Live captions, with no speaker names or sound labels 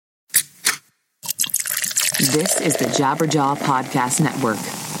This is the Jabberjaw Podcast Network.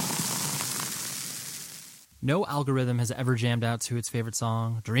 No algorithm has ever jammed out to its favorite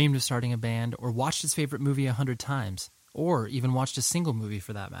song, dreamed of starting a band, or watched its favorite movie 100 times, or even watched a single movie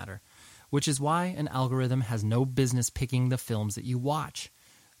for that matter. Which is why an algorithm has no business picking the films that you watch.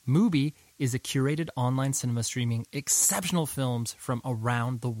 Mubi is a curated online cinema streaming exceptional films from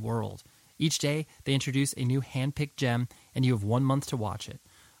around the world. Each day, they introduce a new hand-picked gem, and you have 1 month to watch it.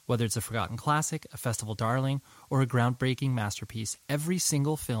 Whether it's a forgotten classic, a festival darling, or a groundbreaking masterpiece, every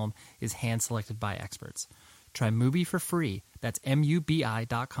single film is hand-selected by experts. Try Mubi for free. That's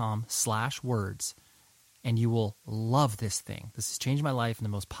mubi.com/words. And you will love this thing. This has changed my life in the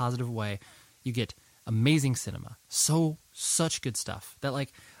most positive way. You get amazing cinema. Such good stuff. That,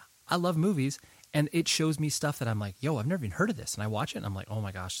 like, I love movies, and it shows me stuff that I'm like, yo, I've never even heard of this. And I watch it, and I'm like, oh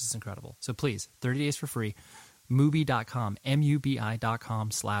my gosh, this is incredible. So please, 30 days for free. Mubi.com,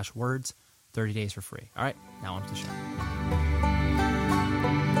 mubi.com/words. 30 days for free. All right, now on to the show.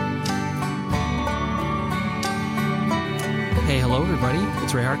 Hey, hello, everybody.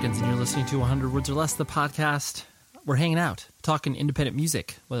 It's Ray Harkins, and you're listening to 100 Words or Less, the podcast. We're hanging out, talking independent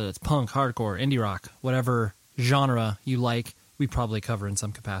music, whether it's punk, hardcore, indie rock, whatever genre you like, we probably cover in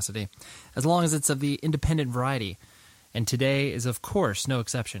some capacity, as long as it's of the independent variety. And today is, of course, no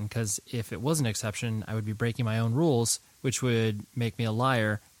exception, because if it was an exception, I would be breaking my own rules, which would make me a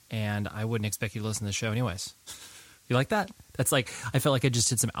liar, and I wouldn't expect you to listen to the show anyways. You like that? That's like, I felt like I just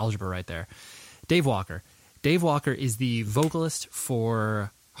did some algebra right there. Dave Walker. Dave Walker is the vocalist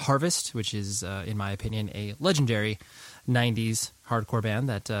for Harvest, which is, in my opinion, a legendary 90s hardcore band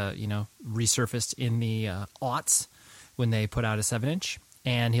that, resurfaced in the aughts when they put out a 7-inch.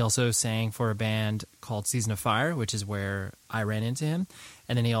 And he also sang for a band called Season of Fire, which is where I ran into him.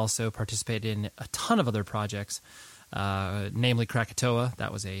 And then he also participated in a ton of other projects, namely Krakatoa.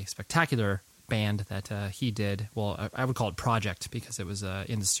 That was a spectacular band that he did. Well, I would call it project because it was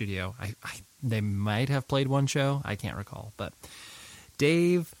in the studio. They might have played one show. I can't recall. But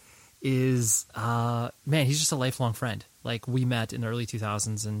Dave is, he's just a lifelong friend. Like, we met in the early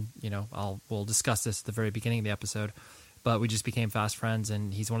 2000s, and, we'll discuss this at the very beginning of the episode. But we just became fast friends,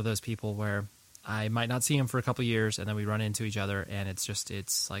 and he's one of those people where I might not see him for a couple of years, and then we run into each other, and it's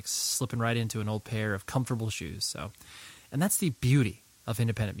like slipping right into an old pair of comfortable shoes. So, and that's the beauty of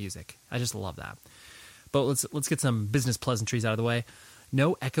independent music. I just love that. But let's get some business pleasantries out of the way.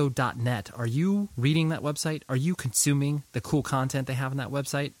 NoEcho.net. Are you reading that website? Are you consuming the cool content they have on that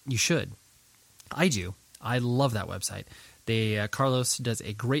website? You should. I do. I love that website. Carlos does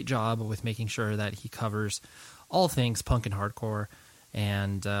a great job with making sure that he covers all things punk and hardcore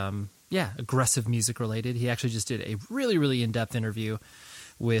and, aggressive music related. He actually just did a really, really in-depth interview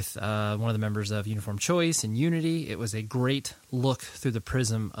with one of the members of Uniform Choice and Unity. It was a great look through the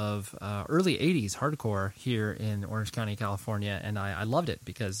prism of early 80s hardcore here in Orange County, California, and I loved it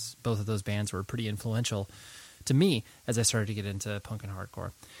because both of those bands were pretty influential to me as I started to get into punk and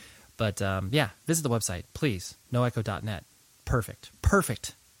hardcore. But, visit the website, please, noecho.net.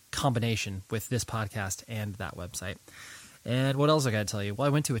 Perfect combination with this podcast and that website. And what else I got to tell you? Well, I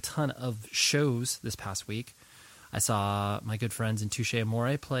went to a ton of shows this past week. I saw my good friends in Touche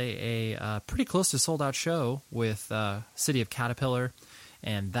Amore play a pretty close to sold-out show with City of Caterpillar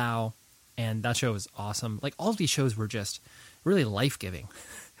and Thou, and that show was awesome. Like, all of these shows were just really life-giving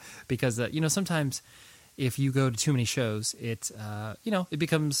because, sometimes if you go to too many shows, it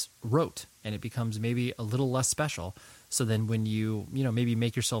becomes rote, and it becomes maybe a little less special. So then when you maybe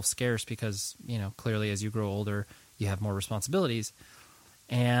make yourself scarce because, clearly as you grow older, you have more responsibilities.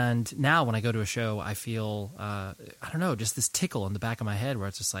 And now when I go to a show, I feel, just this tickle in the back of my head where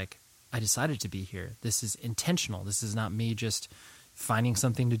it's just like, I decided to be here. This is intentional. This is not me just finding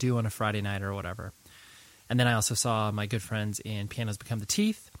something to do on a Friday night or whatever. And then I also saw my good friends in Pianos Become the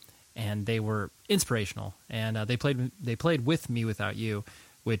Teeth, and they were inspirational. And they played with Me Without You,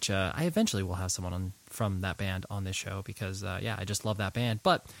 which I eventually will have someone from that band on this show because, I just love that band.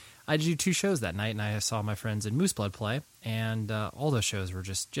 But I did 2 shows that night, and I saw my friends in Moose Blood play, and all those shows were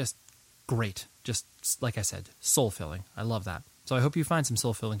just great. Just, like I said, soul-filling. I love that. So I hope you find some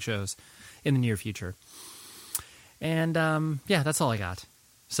soul-filling shows in the near future. And, that's all I got.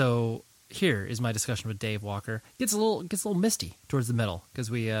 So here is my discussion with Dave Walker. It gets a little misty towards the middle because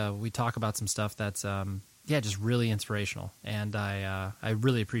we talk about some stuff that's just really inspirational, and I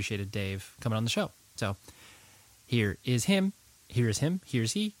really appreciated Dave coming on the show. So here is him. Here's him.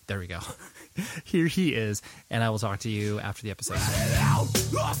 Here's he. There we go. Here he is, and I will talk to you after the episode. Run it out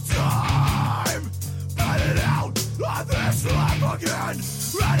of time. Run it out of this life again.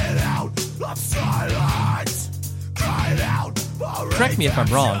 Run it out of silence. Cry it out. Correct me if I'm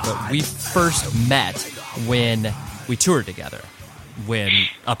wrong, but we first met when we toured together, when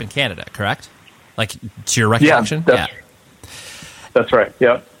up in Canada, correct? Like, to your recollection? That's right.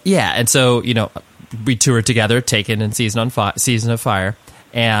 Yeah. Yeah, and so, we toured together, Taken and Season of Fire,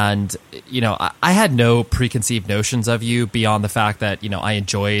 and, I had no preconceived notions of you beyond the fact that, I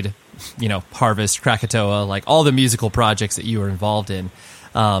enjoyed, Harvest, Krakatoa, like all the musical projects that you were involved in.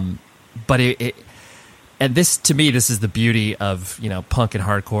 But and this, to me, this is the beauty of, punk and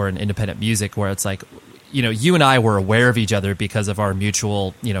hardcore and independent music, where it's like, you and I were aware of each other because of our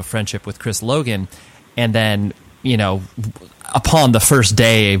mutual, friendship with Chris Logan. And then, upon the first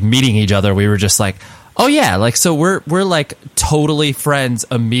day of meeting each other, we were just like, oh yeah, like, so we're like totally friends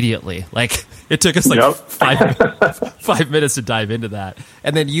immediately. Like, it took us like 5 minutes to dive into that.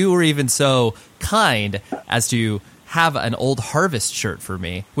 And then you were even so kind as to have an old Harvest shirt for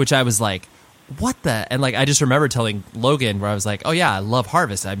me, which I was like, what the? And like, I just remember telling Logan, where I was like, oh yeah, I love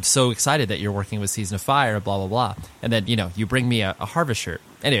Harvest. I'm so excited that you're working with Season of Fire, blah, blah, blah. And then, you bring me a Harvest shirt.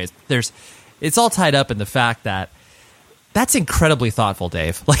 Anyways, it's all tied up in the fact that that's incredibly thoughtful,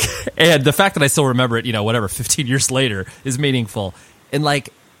 Dave. Like, and the fact that I still remember it, 15 years later is meaningful. And like,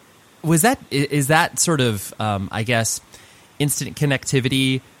 is that sort of, I guess, instant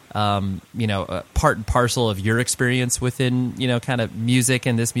connectivity, part and parcel of your experience within, kind of music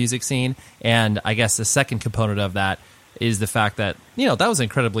and this music scene? And I guess the second component of that is the fact that, that was an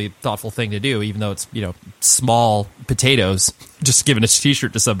incredibly thoughtful thing to do, even though it's, small potatoes, just giving a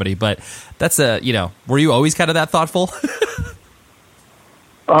t-shirt to somebody. But that's were you always kind of that thoughtful?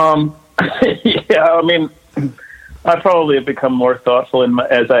 Yeah, I mean, I probably have become more thoughtful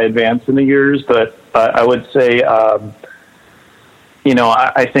as I advance in the years, but I would say, I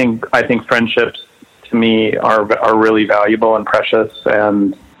think friendships to me are really valuable and precious,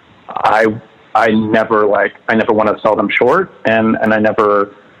 and I never want to sell them short, and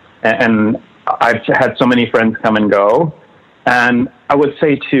I've had so many friends come and go. And I would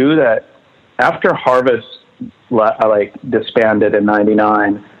say too that after Harvest disbanded in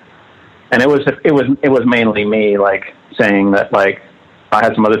 '99, and it was mainly me saying that I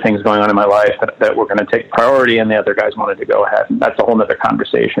had some other things going on in my life that were going to take priority, and the other guys wanted to go ahead. And that's a whole nother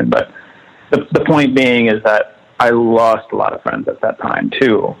conversation. But the point being is that I lost a lot of friends at that time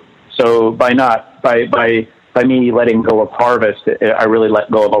too. So by me letting go of Harvest, I really let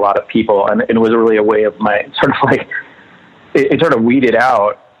go of a lot of people, and it was really a way of my sort of it sort of weeded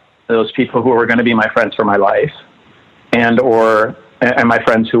out those people who were going to be my friends for my life, and my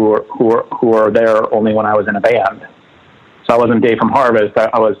friends who were there only when I was in a band. So I wasn't Dave from Harvest.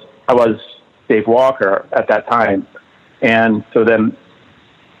 I was Dave Walker at that time, and so then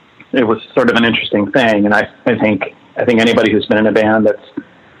it was sort of an interesting thing. And I think anybody who's been in a band that's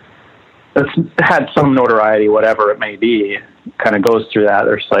had some notoriety, whatever it may be, kind of goes through that.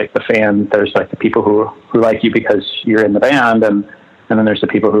 There's the fans, there's the people who like you because you're in the band, and then there's the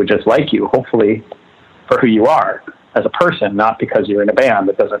people who just like you, hopefully, for who you are as a person, not because you're in a band.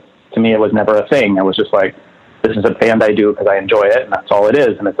 To me, it was never a thing. It was just this is a band I do because I enjoy it, and that's all it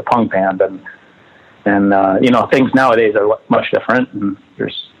is, and it's a punk band. And things nowadays are much different, and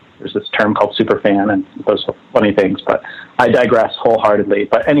there's this term called superfan and those funny things, but I digress wholeheartedly.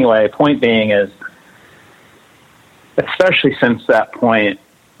 But anyway, point being is, especially since that point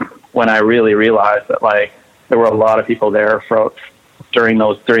when I really realized that there were a lot of people there during the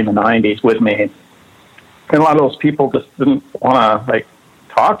 90s with me, and a lot of those people just didn't want to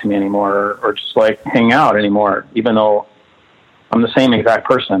talk to me anymore or just hang out anymore, even though I'm the same exact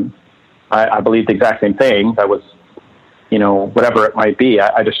person. I believe the exact same things. I was, whatever it might be.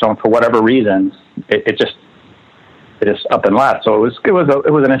 I just don't, for whatever reasons, it just up and left. So it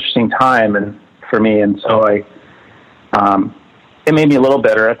was an interesting time for me. And so it made me a little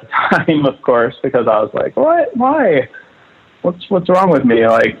bitter at the time, of course, because I was like, what, why, what's wrong with me?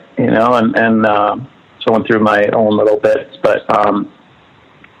 So I went through my own little bits, but I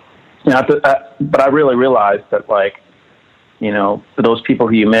really realized that for those people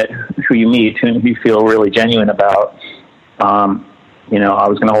who you meet, who you feel really genuine about, I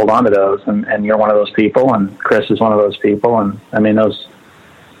was going to hold on to those, and you're one of those people, and Chris is one of those people. And I mean, those,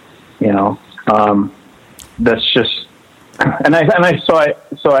 that's just, so I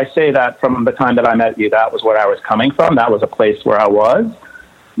say that from the time that I met you, that was where I was coming from. That was a place where I was,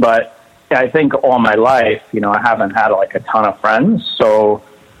 but I think all my life, I haven't had a ton of friends. So,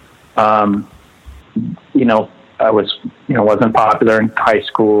 I was, wasn't popular in high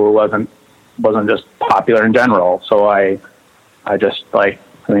school, wasn't just popular in general. So I just I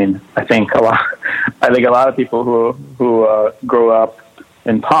think a lot of people who grew up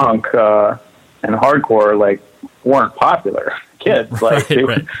in punk and hardcore weren't popular kids. Like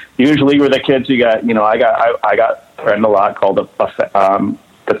Right. usually were the kids who got, I got threatened a lot, called the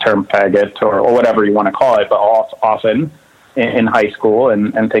term faggot or whatever you want to call it, but often in high school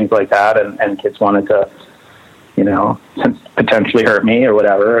and things like that. And kids wanted to, potentially hurt me or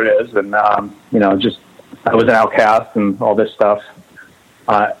whatever it is. And, just, I was an outcast and all this stuff,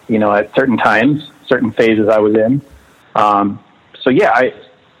 at certain times, certain phases I was in.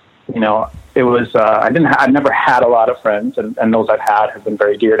 It was, I never had a lot of friends, and those I've had have been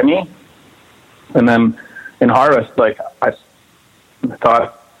very dear to me. And then in Harvest, like, I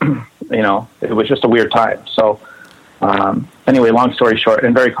thought, it was just a weird time. So, anyway, long story short,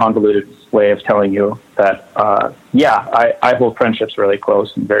 and very convoluted way of telling you that, I hold friendships really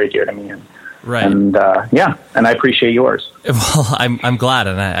close and very dear to me. Right. And, and I appreciate yours. Well, I'm glad,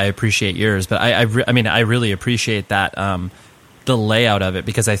 and I appreciate yours, but I really appreciate that, the layout of it,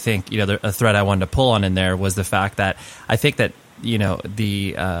 because I think, a thread I wanted to pull on in there was the fact that I think that,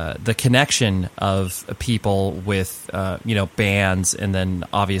 the connection of people with, bands, and then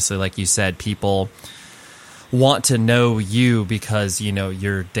obviously, like you said, people want to know you because,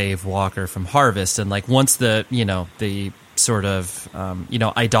 you're Dave Walker from Harvest. And like, once the sort of,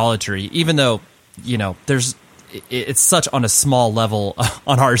 idolatry, even though, it's such on a small level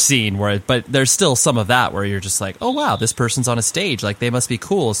on our scene but there's still some of that where you're just like, oh wow, this person's on a stage, like they must be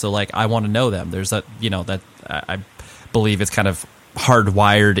cool. So like, I want to know them. There's that, that I believe it's kind of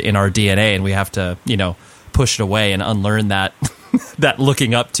hardwired in our DNA, and we have to, push it away and unlearn that, that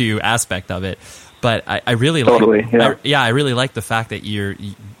looking up to aspect of it. But I really totally, I really like the fact that you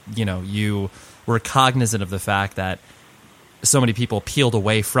were cognizant of the fact that so many people peeled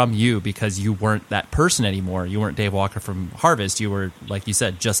away from you because you weren't that person anymore. You weren't Dave Walker from Harvest. You were, like you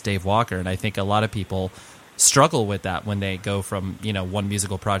said, just Dave Walker. And I think a lot of people struggle with that when they go from, one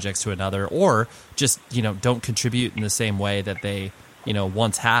musical project to another, or just, don't contribute in the same way that they,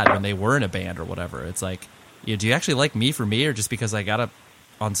 once had when they were in a band or whatever. It's like, do you actually like me for me, or just because I got up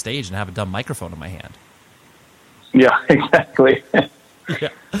on stage and have a dumb microphone in my hand? Yeah, exactly.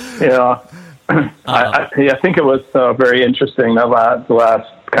 Yeah. I think it was very interesting, the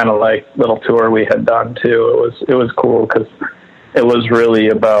last kind of like little tour we had done too. It was cool because it was really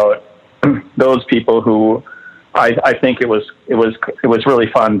about those people who I think it was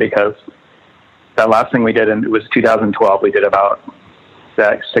really fun, because that last thing we did, and it was 2012, we did about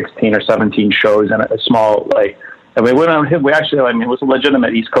 16 or 17 shows in a small, like, and we went on, we actually, it was a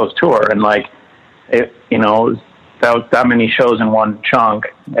legitimate East Coast tour, and like, it was that many shows in one chunk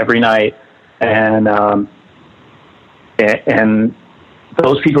every night. And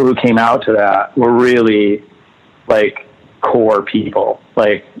those people who came out to that were really like core people.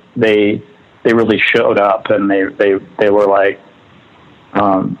 Like they really showed up, and they were like,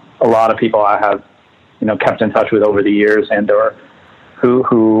 a lot of people I have, kept in touch with over the years, and or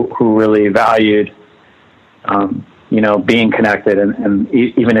who really valued, being connected, and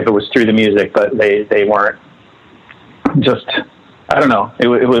even if it was through the music, but they weren't just, I don't know. It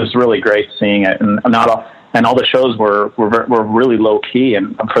was really great seeing it, and all the shows were really low key,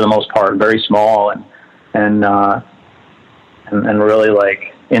 and for the most part very small, and really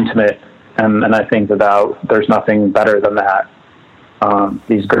like intimate, and I think that there's nothing better than that.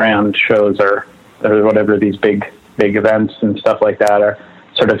 These grand shows or whatever, these big events and stuff like that are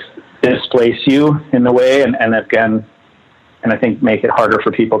sort of displace you in a way, and again, and I think make it harder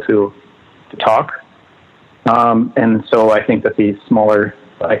for people to talk. And so I think that these smaller,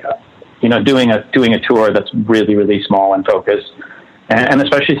 like, doing a tour that's really, really small and focused, and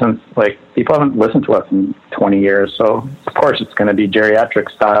especially since like people haven't listened to us in 20 years. So of course it's going to be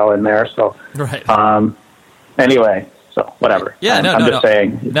geriatric style in there. So, right. Anyway, so whatever. Yeah, I'm just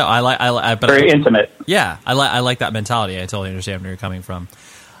saying. No, I but very intimate. Yeah. I like that mentality. I totally understand where you're coming from.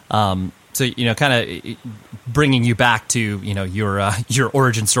 So, kind of bringing you back to, your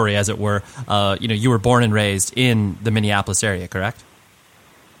origin story, as it were, you were born and raised in the Minneapolis area, correct?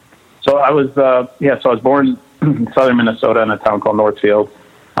 So I was born in southern Minnesota in a town called Northfield.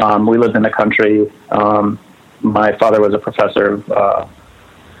 We lived in the country. My father was a professor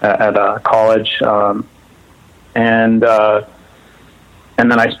at a college. And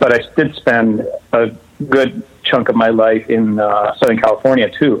then I did spend a good chunk of my life in Southern California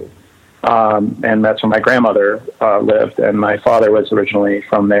too. And that's where my grandmother lived, and my father was originally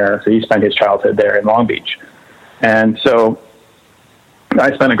from there, so he spent his childhood there in Long Beach. And so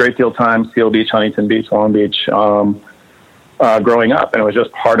I spent a great deal of time, Seal Beach, Huntington Beach, Long Beach, growing up, and it was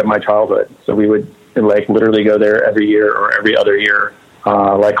just part of my childhood. So we would like literally go there every year or every other year,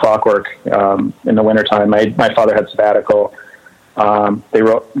 like clockwork, in the wintertime. My father had sabbatical.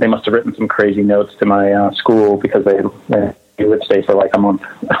 They must have written some crazy notes to my school, because they you would stay for like a month,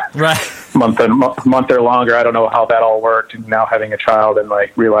 Right. month or longer. I don't know how that all worked. And now having a child and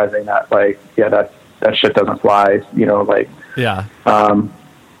like realizing that like, yeah, that shit doesn't fly, you know, like, Yeah.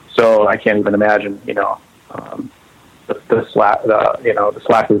 so I can't even imagine, you know, the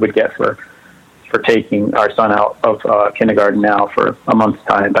slack we would get for taking our son out of kindergarten now for a month's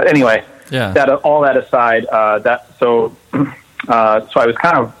time. But anyway, Yeah. all that aside, so I was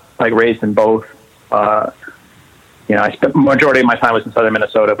kind of like raised in both. You know, I spent majority of my time was in southern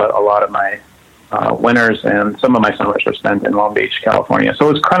Minnesota, but a lot of my winters and some of my summers were spent in Long Beach, California. So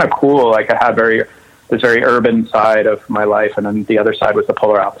it was kind of cool. Like I had this very urban side of my life, and then the other side was the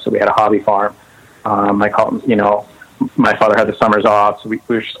polar opposite. We had a hobby farm. I call them, you know, my father had the summers off, so we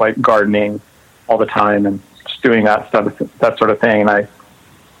were just like gardening all the time and just doing that stuff, that sort of thing. And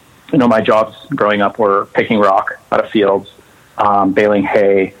you know, my jobs growing up were picking rock out of fields, baling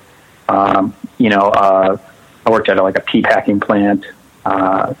hay. You know, I worked at like a pea packing plant,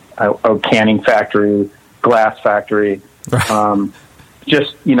 a canning factory, glass factory.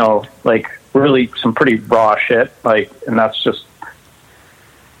 Just, you know, like really some pretty raw shit. Like, and that's just,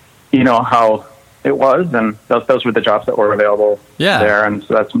 you know, how it was. And those were the jobs that were available there. And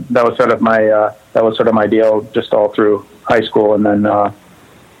so that was sort of my deal just all through high school. And then,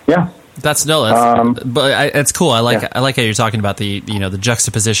 yeah. It's cool. I like how you're talking about the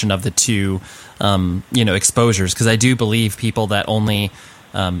juxtaposition of the two, exposures, because I do believe people that only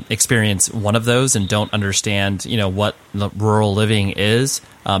experience one of those and don't understand, you know, what rural living is.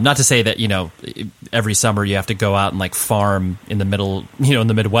 Not to say that, you know, every summer you have to go out and like farm in the middle, you know, in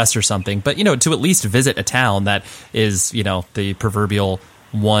the Midwest or something, but, you know, to at least visit a town that is, you know, the proverbial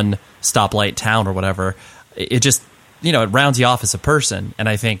one stoplight town or whatever. It just, you know, it rounds you off as a person. And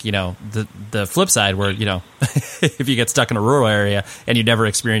I think, you know, the flip side where, you know, if you get stuck in a rural area and you never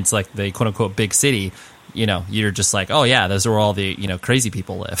experience like the quote unquote big city, you know, you're just like, oh yeah, those are where all the, you know, crazy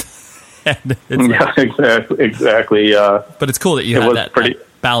people live. Yeah, exactly. But it's cool that you have that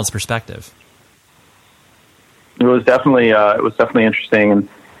balanced perspective. It was definitely interesting. And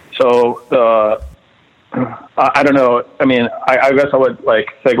so, I don't know. I mean, I guess I would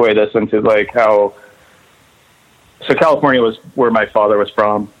like segue this into like how, so California was where my father was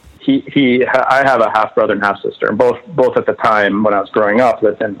from. I have a half brother and half sister. Both at the time when I was growing up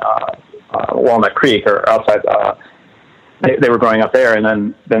lived in Walnut Creek or outside. They were growing up there,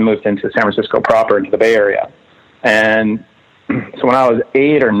 and then moved into San Francisco proper, into the Bay Area. And so when I was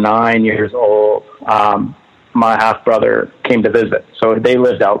 8 or 9 years old, my half brother came to visit. So they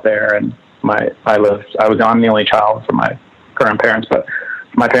lived out there, and I'm the only child from my current parents, but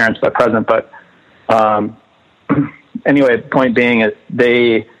my parents at present. But anyway, the point being is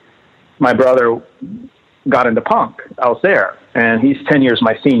my brother got into punk out there, and he's 10 years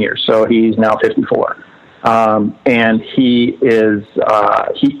my senior, so he's now 54. And he was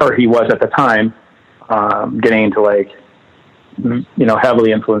at the time, getting into like, you know,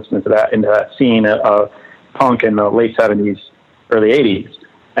 heavily influenced into that scene of punk in the late 70s, early 80s.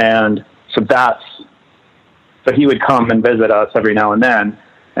 And so he would come and visit us every now and then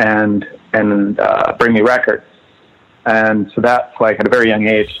and bring me records. And so that's like at a very young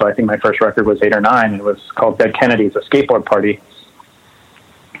age. So I think my first record was 8 or 9. It was called Dead Kennedys, a skateboard party.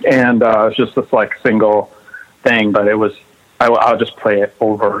 And it was just this like single thing, but I'll just play it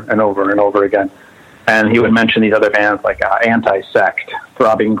over and over and over again. And he would mention these other bands like Anti-Sect,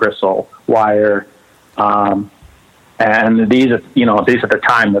 Throbbing Gristle, Wire. And these at the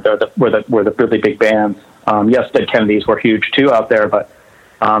time that were the really big bands. Yes, Dead Kennedys were huge too out there, but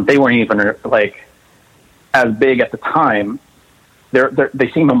they weren't even like as big at the time. They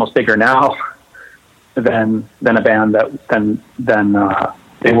seem almost bigger now than a band than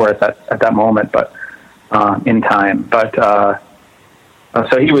they were at that moment, but in time. But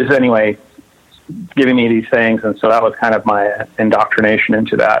so he was anyway giving me these things, and so that was kind of my indoctrination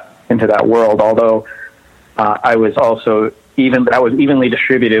into that world. Although I was evenly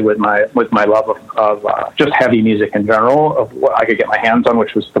distributed with my love of just heavy music in general, of what I could get my hands on,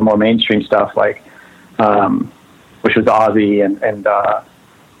 which was the more mainstream stuff, like which was Ozzy and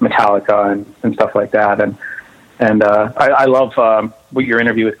Metallica and stuff like that. And I love what your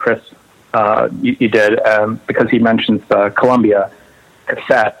interview with Chris you did, because he mentions the Columbia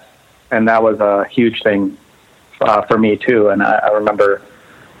cassette, and that was a huge thing for me too. And I remember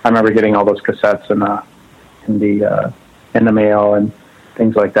getting all those cassettes in the mail and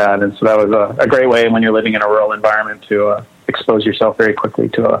things like that. And so that was a great way when you're living in a rural environment to expose yourself very quickly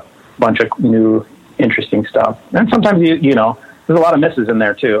to a bunch of new, interesting stuff. And sometimes you know, there's a lot of misses in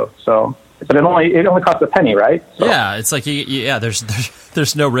there too. So but it only costs a penny, right? So. Yeah, it's like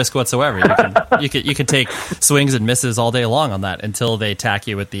there's no risk whatsoever. You can take swings and misses all day long on that until they tack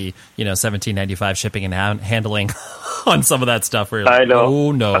you with the $17.95 shipping and handling on some of that stuff. Where you're like, I know.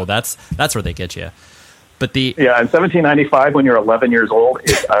 Oh no, that's where they get you. But and $17.95 when you're 11 years old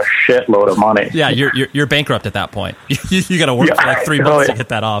is a shitload of money. Yeah, you're bankrupt at that point. You got to work for like 3 months to get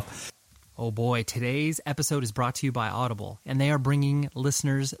that off. Oh boy, today's episode is brought to you by Audible, and they are bringing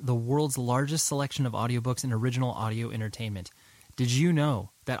listeners the world's largest selection of audiobooks and original audio entertainment. Did you know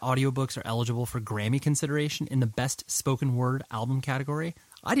that audiobooks are eligible for Grammy consideration in the Best Spoken Word Album category?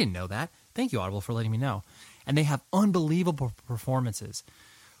 I didn't know that. Thank you, Audible, for letting me know. And they have unbelievable performances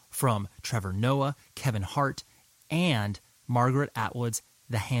from Trevor Noah, Kevin Hart, and Margaret Atwood's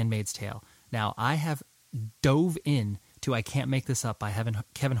The Handmaid's Tale. Now, I have dove in to I Can't Make This Up by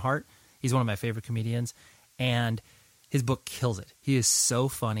Kevin Hart. He's one of my favorite comedians, and his book kills it. He is so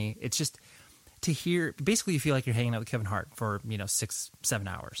funny. It's just to hear, basically you feel like you're hanging out with Kevin Hart for 6-7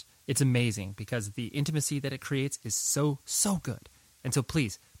 hours. It's amazing because the intimacy that it creates is so good. And so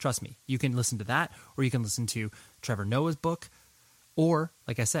please, trust me, you can listen to that, or you can listen to Trevor Noah's book, or,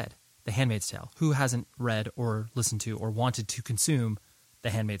 like I said, The Handmaid's Tale. Who hasn't read or listened to or wanted to consume The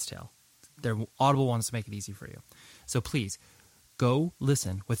Handmaid's Tale? Audible wants to make it easy for you. So please, go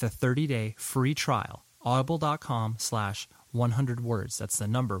listen with a 30-day free trial, audible.com/100words. That's the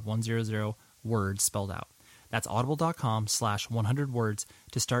number 100 words spelled out. That's audible.com/100 words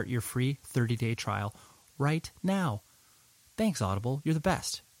to start your free 30-day trial right now. Thanks, Audible. You're the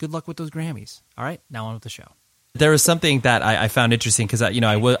best. Good luck with those Grammys. All right, now on with the show. There was something that I found interesting because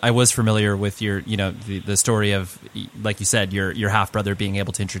I was familiar with your the story of, like you said, your half brother being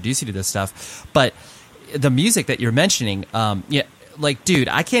able to introduce you to this stuff, but the music that you're mentioning, like, dude,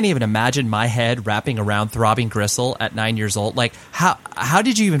 I can't even imagine my head wrapping around Throbbing Gristle at 9 years old. Like, how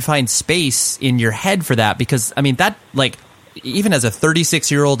did you even find space in your head for that? Because I mean, that, like, even as a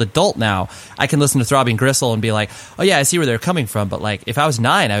 36-year-old adult now, I can listen to Throbbing Gristle and be like, oh yeah, I see where they're coming from. But like, if I was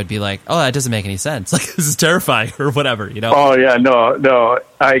 9, I would be like, oh, that doesn't make any sense. Like, this is terrifying or whatever, Oh yeah, no.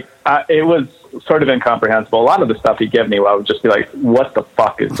 It was sort of incomprehensible. A lot of the stuff he gave me, I would just be like, what the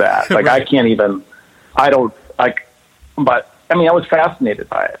fuck is that? Like, right. But I mean, I was fascinated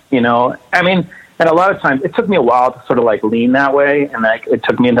by it, I mean, and a lot of times it took me a while to sort of like lean that way. And like, it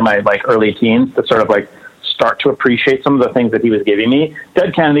took me into my like early teens to sort of like start to appreciate some of the things that he was giving me.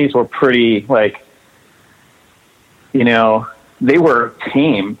 Dead Kennedys were pretty like, they were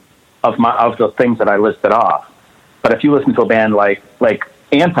tame of the things that I listed off. But if you listen to a band like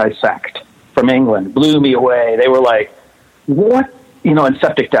Anti-Sect from England, blew me away. They were like, what, and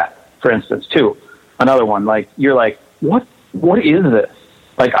Septic Death, for instance, too. Another one, like, you're like, what is this?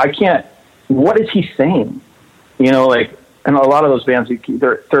 Like, I can't, what is he saying? Like, and a lot of those bands,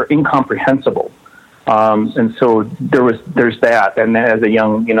 they're incomprehensible. And so there's that. And then as a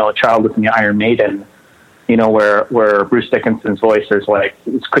young, child listening to Iron Maiden, where Bruce Dickinson's voice is like,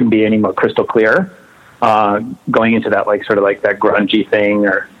 it couldn't be any more crystal clear, going into that, like, sort of like that grungy thing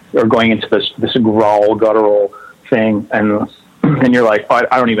or going into this growl, guttural thing. And you're like, oh,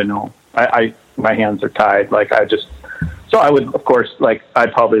 I don't even know. My hands are tied. Like, so I would, of course, like,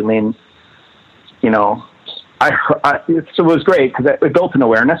 I'd probably lean, so it was great because it built an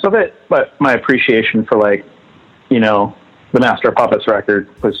awareness of it, but my appreciation for, like, the Master of Puppets record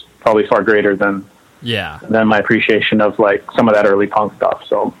was probably far greater than my appreciation of, like, some of that early punk stuff.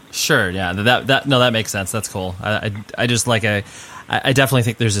 So sure. Yeah. That makes sense. That's cool. I just like I definitely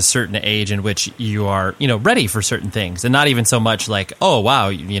think there's a certain age in which you are, ready for certain things, and not even so much like, oh,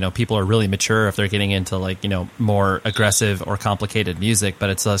 wow, people are really mature if they're getting into, like, more aggressive or complicated music. But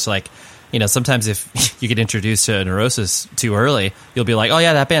it's just like, sometimes if you get introduced to Neurosis too early, you'll be like, oh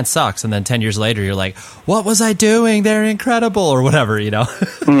yeah, that band sucks. And then 10 years later, you're like, what was I doing? They're incredible, or whatever,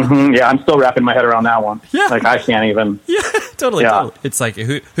 Mm-hmm. Yeah. I'm still wrapping my head around that one. Yeah. Like, I can't even. Yeah, totally. Yeah. Totally. It's like,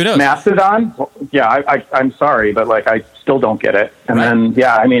 who knows? Mastodon. Well, yeah. I'm sorry, but like, I still don't get it. And then,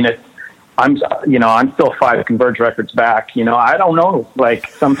 yeah, I mean, I'm still 5 Converge records back, I don't know. Like,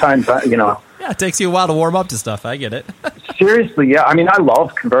 sometimes, Yeah, it takes you a while to warm up to stuff. I get it. Seriously, yeah. I mean, I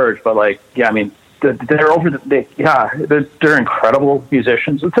love Converge, but like, yeah, I mean, they're incredible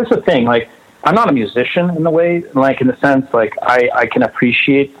musicians. It's just the thing. Like, I'm not a musician in the way, like, in the sense, like, I can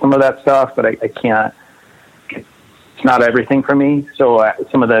appreciate some of that stuff, but I can't. It's not everything for me. So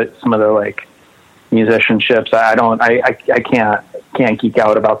some of the like musicianships, I can't geek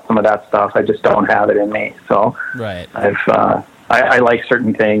out about some of that stuff. I just don't have it in me. So right. I like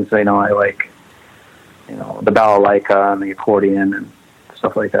certain things. I like, the balalaika and the accordion and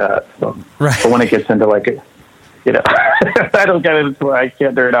stuff like that. So, right. But when it gets into, like, I don't get into where I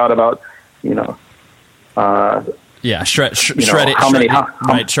can't nerd out about Yeah, shredding,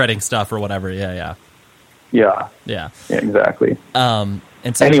 shredding stuff or whatever. Yeah. Exactly.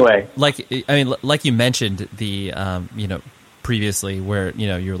 And so anyway, like you mentioned the previously where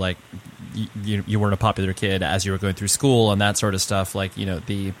you're like you weren't a popular kid as you were going through school and that sort of stuff. Like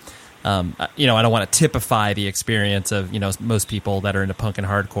the I don't want to typify the experience of most people that are into punk and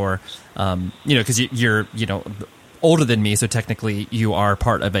hardcore. Because you're older than me, so technically you are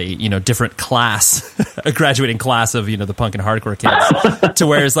part of a different class, a graduating class of the punk and hardcore kids. To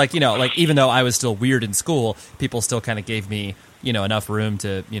whereas like even though I was still weird in school, people still kind of gave me enough room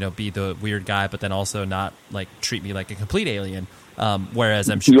to be the weird guy, but then also not like treat me like a complete alien. Whereas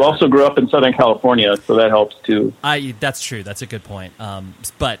I'm sure you also grew up in Southern California, so that helps too. That's true. That's a good point.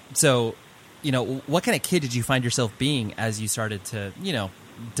 But so what kind of kid did you find yourself being as you started to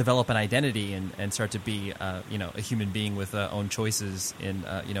develop an identity and start to be a human being with own choices in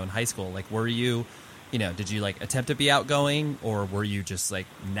in high school? Like, were you did you like attempt to be outgoing, or were you just like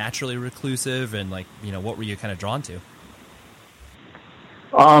naturally reclusive, and like what were you kind of drawn to?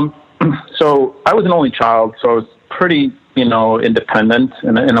 So I was an only child, so I was pretty independent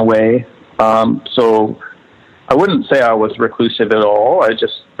in a way. So I wouldn't say I was reclusive at all. I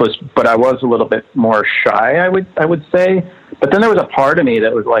just was, but I was a little bit more shy, I would say. But then there was a part of me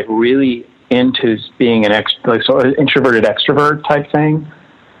that was like really into being an introverted extrovert type thing.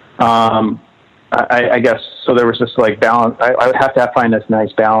 I guess so. There was this like balance. I would have to find this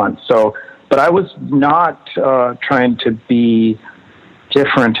nice balance. So, but I was not trying to be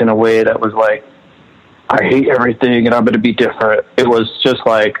different in a way that was like, I hate everything and I'm going to be different. It was just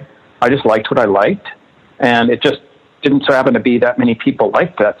like, I just liked what I liked, and it just didn't so happen to be that many people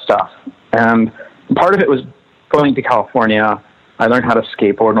liked that stuff. And part of it was going to California. I learned how to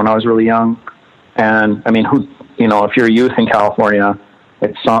skateboard when I was really young. And I mean, if you're a youth in California,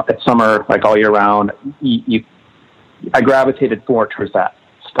 it's summer, like all year round, I gravitated more towards that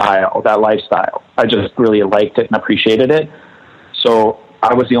style, that lifestyle. I just really liked it and appreciated it. So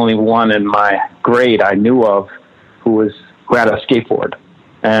I was the only one in my grade I knew of who had a skateboard.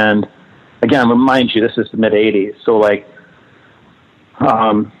 And again, mind you, this is the mid '80s. So like,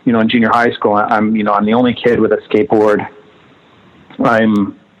 in junior high school, I'm the only kid with a skateboard.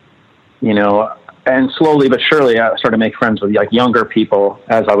 And slowly but surely I started to make friends with like younger people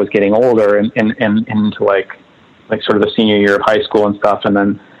as I was getting older and into like sort of the senior year of high school and stuff. And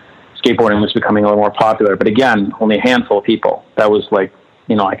then skateboarding was becoming a little more popular, but again, only a handful of people. That was like,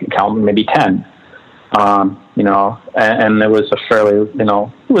 I could count maybe 10, and it was a fairly, it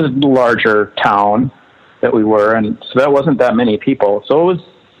was a larger town that we were. And so that wasn't that many people. So it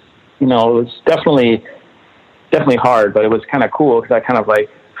was definitely hard, but it was kind of cool because I kind of like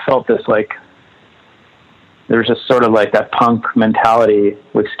felt this, like, there's just sort of like that punk mentality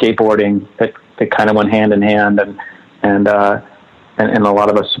with skateboarding that kind of went hand in hand, and a lot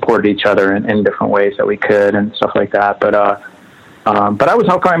of us supported each other in different ways that we could and stuff like that. But I was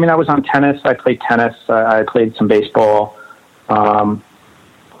outgoing. I mean, I was on tennis. I played tennis. I played some baseball. I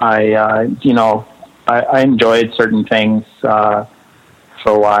enjoyed certain things for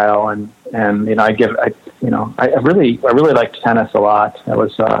a while, and I really liked tennis a lot. That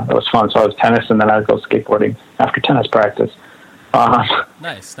was fun. So I was tennis, and then I would go skateboarding after tennis practice.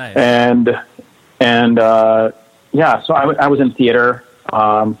 Nice. Yeah, so I was in theater.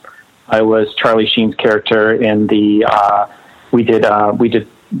 I was Charlie Sheen's character in the. We did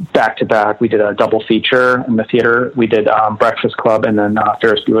back to back. We did a double feature in the theater. We did Breakfast Club and then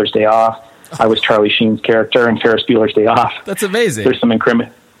Ferris Bueller's Day Off. I was Charlie Sheen's character in Ferris Bueller's Day Off. That's amazing. There's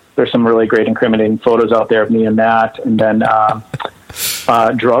some really great incriminating photos out there of me in that. And then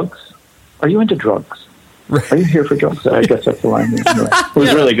drugs. Are you into drugs? Right. Are you here for drugs? I guess that's the line. It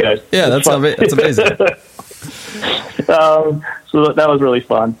was really good. Yeah, that's amazing. So that was really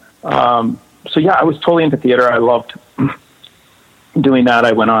fun. So yeah, I was totally into theater. I loved doing that.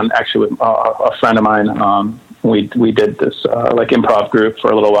 I went on actually with a friend of mine. We did this like improv group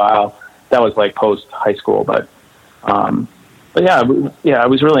for a little while. That was like post high school, but yeah, I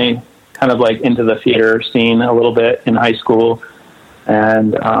was really kind of like into the theater scene a little bit in high school,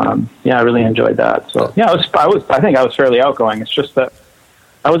 and yeah, I really enjoyed that. So yeah, I think I was fairly outgoing. It's just that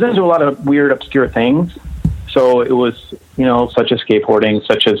I was into a lot of weird, obscure things. So it was, such as skateboarding,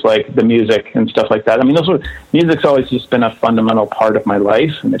 such as like the music and stuff like that. I mean, music's always just been a fundamental part of my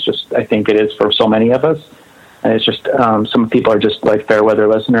life, and it's just, I think it is for so many of us. And it's just, some people are just like fair weather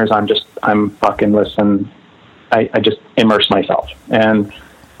listeners. I'm fucking listen. I just immerse myself. And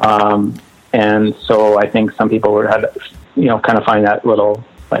so I think some people kind of find that little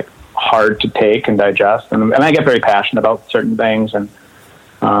like hard to take and digest. And I get very passionate about certain things. And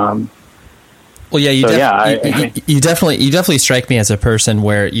Well, yeah, you definitely strike me as a person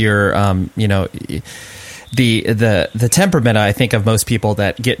where you're, the temperament I think of most people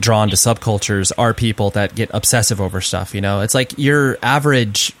that get drawn to subcultures are people that get obsessive over stuff. It's like your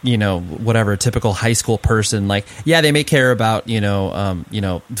average, whatever typical high school person. Like, yeah, they may care about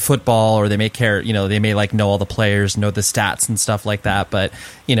football, or they may care, they may like know all the players, know the stats and stuff like that. But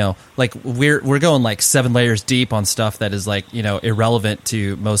like we're going like 7 layers deep on stuff that is like irrelevant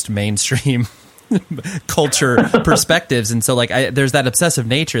to most mainstream culture perspectives. And so like there's that obsessive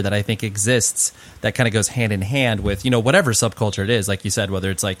nature that I think exists that kind of goes hand in hand with whatever subculture it is, like you said,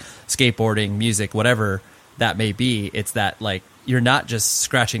 whether it's like skateboarding, music, whatever that may be. It's that like you're not just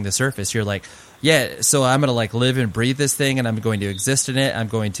scratching the surface, you're like, yeah, so I'm gonna like live and breathe this thing, and I'm going to exist in it, I'm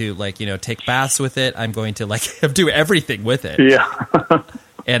going to like take baths with it, I'm going to like do everything with it.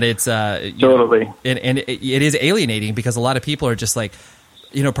 And it's totally and it is alienating, because a lot of people are just like,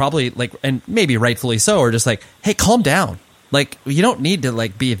 probably like, and maybe rightfully so, or just like, hey, calm down. Like, you don't need to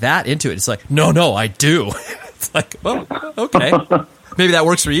like be that into it. It's like, no, I do. It's like, well, okay. Maybe that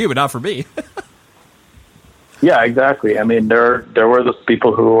works for you, but not for me. Yeah, exactly. I mean, there were those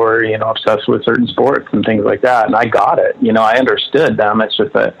people who were, obsessed with certain sports and things like that. And I got it, I understood them. It's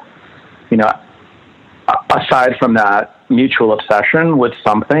just that, aside from that mutual obsession with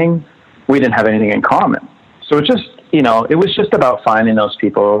something, we didn't have anything in common. So it just, it was just about finding those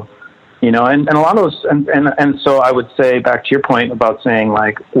people, and a lot of those, and so I would say, back to your point about saying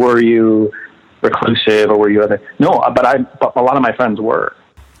like, were you reclusive or were you other? No, but a lot of my friends were.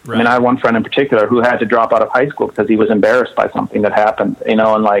 Right. I mean, I had one friend in particular who had to drop out of high school because he was embarrassed by something that happened, and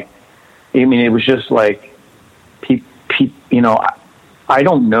like, I mean, it was just like, I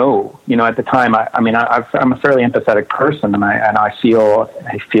don't know, at the time, I'm a fairly empathetic person, and I feel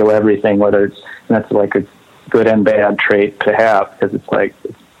everything, whether it's, and that's like a good and bad trait to have, because it's like,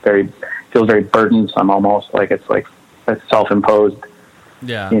 feels very burdensome, almost like it's like a self-imposed,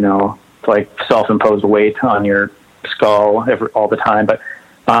 it's like self-imposed weight on your skull all the time. But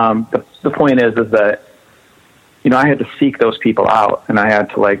the point is that, I had to seek those people out, and I had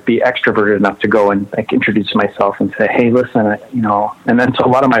to like be extroverted enough to go and like introduce myself and say, hey, listen, and then so a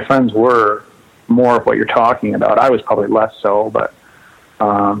lot of my friends were more of what you're talking about. I was probably less so, but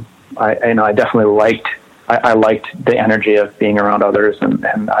I definitely liked the energy of being around others,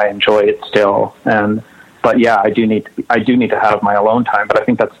 and I enjoy it still. But yeah, I do need to have my alone time, but I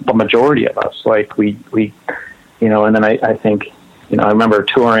think that's the majority of us. Like we, and then I think, I remember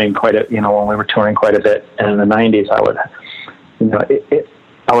touring when we were touring quite a bit in the 90s, I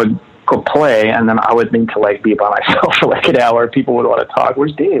would go play, and then I would need to like be by myself for like an hour. People would want to talk.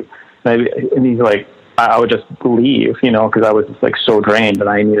 Where's Dave? And he's like, I would just leave, because I was just like so drained, and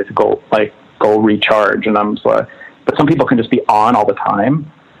I needed to go recharge. And I'm just like, but some people can just be on all the time,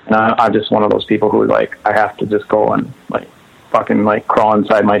 and I'm just one of those people who like, I have to just go and like fucking like crawl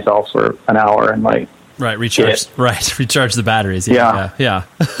inside myself for an hour and like recharge the batteries. Yeah.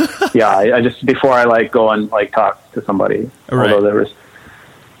 I just, before I like go and like talk to somebody, although there was,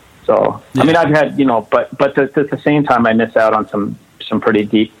 so I mean, I've had, but at the same time, I miss out on some pretty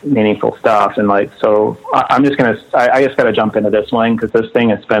deep, meaningful stuff. And like, so I'm just gonna, I just got to jump into this one, because this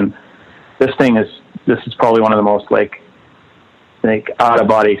is probably one of the most like out of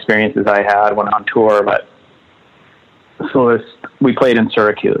body experiences I had when on tour. But so we played in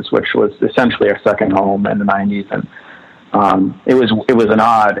Syracuse, which was essentially our second home in the 90s. And it was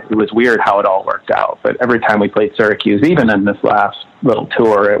weird how it all worked out. But every time we played Syracuse, even in this last little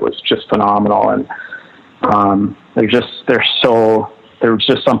tour, it was just phenomenal. And there was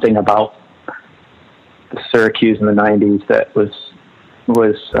just something about the Syracuse in the 90s that was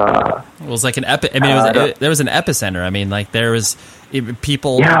like an there was an epicenter. I mean, like there was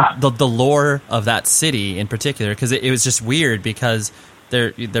people, the lore of that city in particular, because it was just weird, because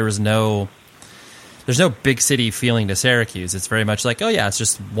there's no big city feeling to Syracuse. It's very much like, oh yeah, it's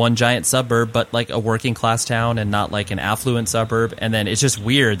just one giant suburb, but like a working class town and not like an affluent suburb. And then it's just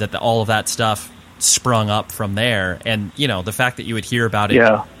weird that all of that stuff sprung up from there. And the fact that you would hear about it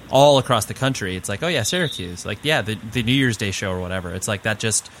all across the country, it's like, oh yeah, Syracuse, like the New Year's Day show or whatever. It's like that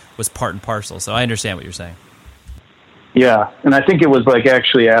just was part and parcel. So I understand what you're saying. Yeah, and I think it was like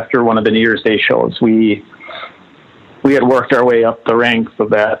actually after one of the New Year's Day shows, we had worked our way up the ranks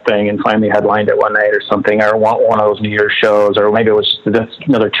of that thing and finally headlined it one night or something, or one of those New Year's shows, or maybe it was just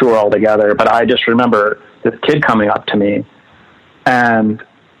another tour altogether. But I just remember this kid coming up to me, and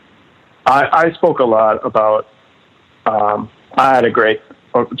I spoke a lot about. I had a great,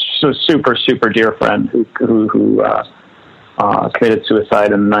 super, super dear friend who committed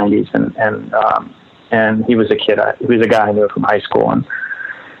suicide in the 90s, and he was a kid. He was a guy I knew from high school,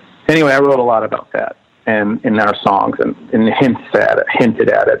 anyway, I wrote a lot about that and in our songs and hinted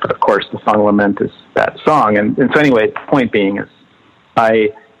at it. But of course, the song Lament is that song. And so anyway, the point being is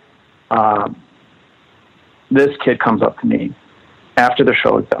this kid comes up to me after the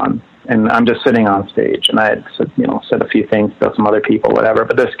show is done, and I'm just sitting on stage, and I had said a few things to some other people, whatever.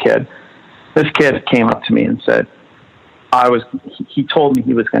 But this kid came up to me and said, he told me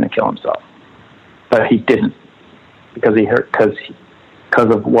he was going to kill himself, but he didn't, because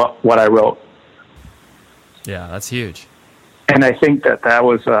of what I wrote. Yeah, that's huge. And I think that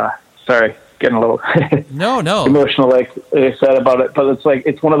was sorry, getting a little no emotional, like I said about it, but it's like,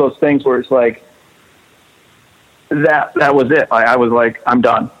 it's one of those things where it's like that was it. I was like, I'm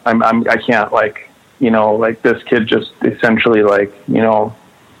done. I can't, like, like this kid just essentially, like,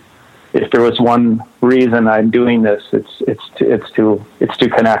 if there was one reason I'm doing this, it's to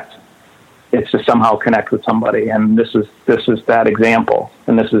connect. It's to somehow connect with somebody, and this is that example,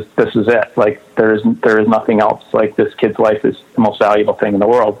 and this is it. Like there is nothing else. Like, this kid's life is the most valuable thing in the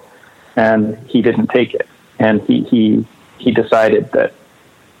world, and he didn't take it, and he decided that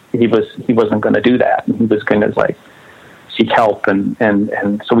he wasn't going to do that, and he was going to, like, seek help,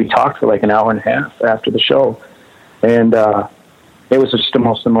 and so we talked for like an hour and a half after the show, and it was just the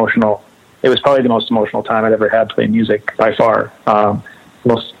most emotional. It was probably the most emotional time I'd ever had playing music by far.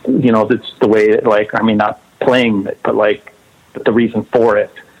 Most, it's the way, like, I mean, not playing it, but like the reason for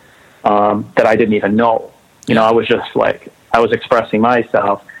it, that I didn't even know. I was just like, I was expressing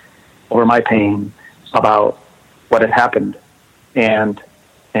myself over my pain about what had happened, and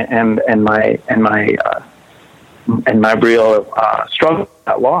my real struggle with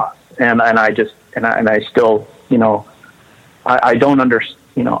that loss, and I still, I don't understand.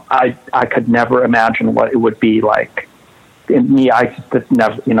 I could never imagine what it would be like. In me, I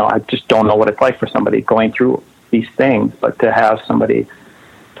just don't know what it's like for somebody going through these things, but to have somebody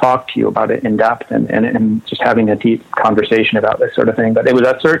talk to you about it in depth and just having a deep conversation about this sort of thing. But it was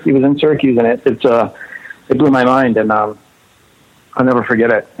in Syracuse, and it blew my mind, and I'll never forget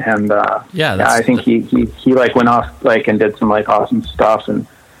it. And I think he like went off, like, and did some, like, awesome stuff. And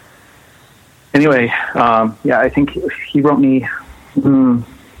anyway, I think he wrote me a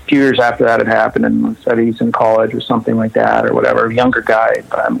few years after that had happened, and said he's in college or something like that, or whatever. Younger guy,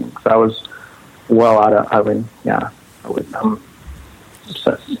 but I mean, 'cause I was well out of.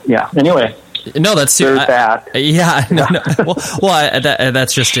 Anyway, no, that's there's that. Yeah, no.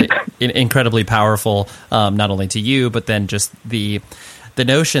 That's just incredibly powerful. Not only to you, but then just the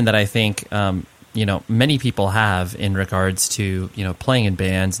notion that I think many people have in regards to playing in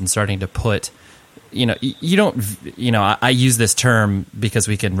bands and starting to put. You don't, I use this term because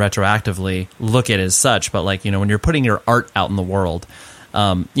we can retroactively look at it as such, but like, when you're putting your art out in the world,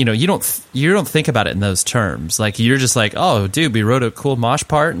 you don't think about it in those terms. Like, you're just like, oh, dude, we wrote a cool mosh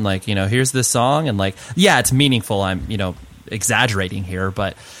part, and like, here's this song, and like, yeah, it's meaningful. I'm, exaggerating here,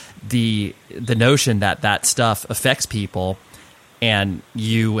 but the notion that stuff affects people, and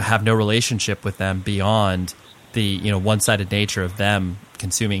you have no relationship with them beyond the one-sided nature of them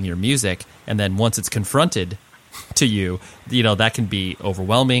consuming your music, and then once it's confronted to you, that can be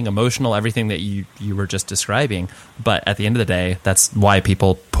overwhelming, emotional, everything that you were just describing. But at the end of the day, that's why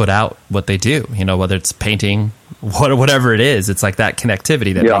people put out what they do, whether it's painting, whatever it is. It's like that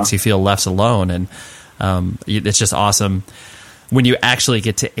connectivity that makes you feel less alone, and it's just awesome when you actually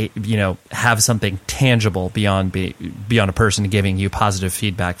get to have something tangible beyond a person giving you positive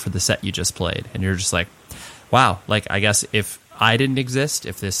feedback for the set you just played, and you're just like, wow, like, I guess if I didn't exist,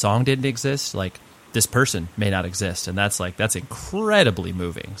 if this song didn't exist, like, this person may not exist. And that's incredibly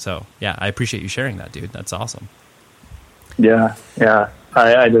moving. So yeah, I appreciate you sharing that, dude. That's awesome. Yeah.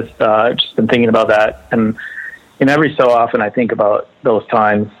 I just been thinking about that, and every so often I think about those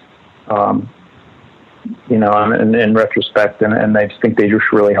times, in retrospect, and I just think they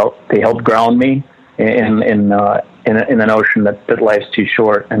just really helped ground me in the notion that life's too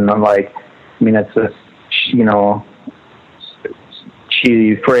short. And I'm like, I mean, it's this,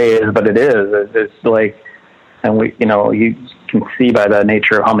 cheesy phrase, but it is. It's like, and you can see by the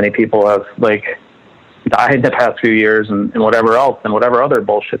nature of how many people have, like, died in the past few years, and whatever else, and whatever other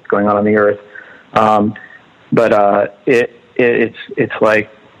bullshit's going on the earth. But it's like,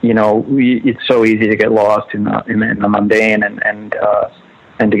 it's so easy to get lost in the mundane, and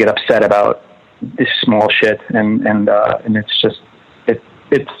to get upset about this small shit, and it's just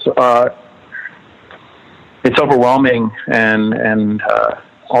it's overwhelming, and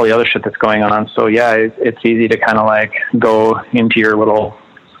all the other shit that's going on. So yeah, it's easy to kind of like go into your little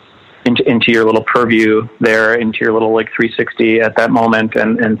purview there, into your little, like, 360 at that moment,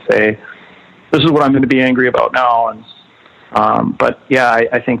 and say, this is what I'm going to be angry about now. But yeah,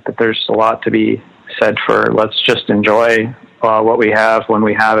 I think that there's a lot to be said for let's just enjoy what we have when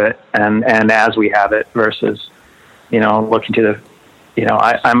we have it, and as we have it, versus, looking to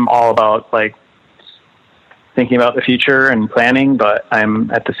I'm all about like thinking about the future and planning, but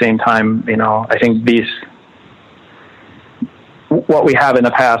I'm at the same time, I think what we have in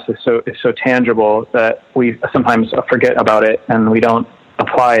the past is so tangible that we sometimes forget about it and we don't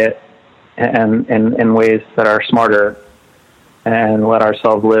apply it in ways that are smarter and let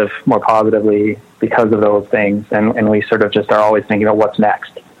ourselves live more positively because of those things. And we sort of just are always thinking about what's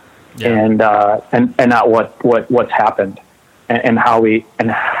next, and not what's happened and how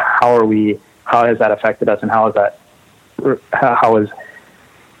has that affected us, and how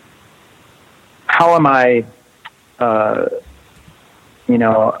am I,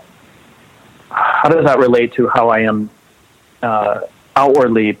 how does that relate to how I am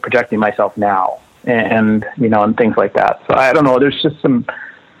outwardly projecting myself now, and things like that. So I don't know. There's just some,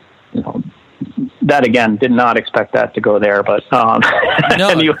 that again, did not expect that to go there, but no,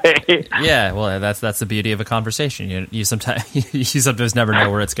 anyway. Yeah, well, that's the beauty of a conversation. You sometimes never know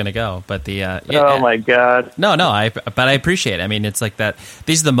where it's going to go. But oh my God, no, but I appreciate it. I mean, it's like that.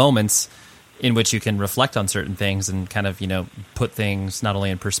 These are the moments in which you can reflect on certain things and kind of put things not only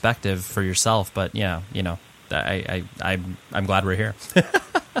in perspective for yourself, but I'm glad we're here.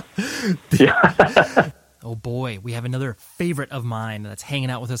 Yeah. Oh boy, we have another favorite of mine that's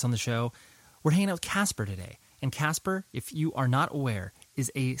hanging out with us on the show. We're hanging out with Casper today. And Casper, if you are not aware,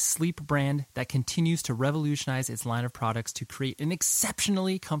 is a sleep brand that continues to revolutionize its line of products to create an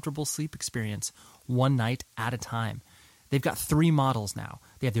exceptionally comfortable sleep experience one night at a time. They've got 3 models now.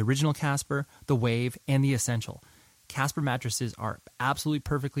 They have the original Casper, the Wave, and the Essential. Casper mattresses are absolutely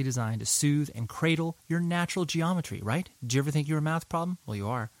perfectly designed to soothe and cradle your natural geometry, right? Did you ever think you were a math problem? Well, you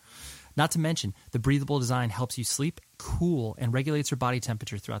are. Not to mention, the breathable design helps you sleep, cool, and regulates your body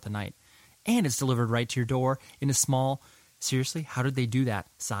temperature throughout the night. And it's delivered right to your door in a small, seriously, how did they do that,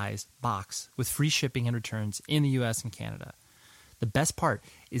 size box with free shipping and returns in the US and Canada. The best part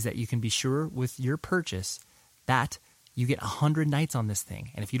is that you can be sure with your purchase that you get 100 nights on this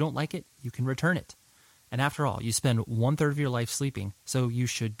thing, and if you don't like it, you can return it. And after all, you spend 1/3 of your life sleeping, so you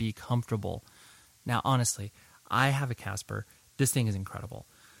should be comfortable. Now, honestly, I have a Casper. This thing is incredible.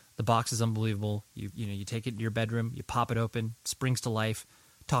 The box is unbelievable. You take it to your bedroom, you pop it open, springs to life,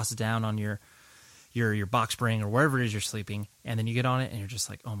 toss it down on your box spring or wherever it is you're sleeping, and then you get on it and you're just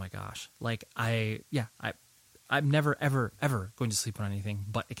like, oh my gosh. Like I'm never, ever, ever going to sleep on anything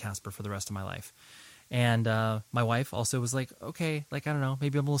but a Casper for the rest of my life. And my wife also was like, okay, like, I don't know,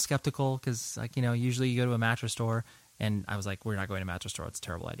 maybe I'm a little skeptical because, like, usually you go to a mattress store, and I was like, we're not going to a mattress store. It's a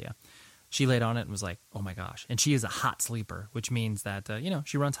terrible idea. She laid on it and was like, oh my gosh. And she is a hot sleeper, which means that,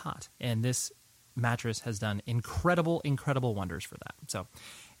 she runs hot. And this mattress has done incredible, incredible wonders for that. So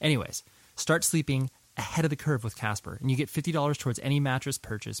anyways, start sleeping ahead of the curve with Casper, and you get $50 towards any mattress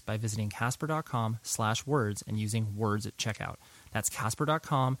purchase by visiting casper.com/words and using words at checkout. That's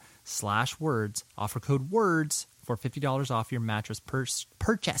casper.com/words. Offer code WORDS for $50 off your mattress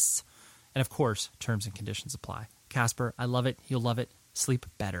purchase. And of course, terms and conditions apply. Casper, I love it. You'll love it. Sleep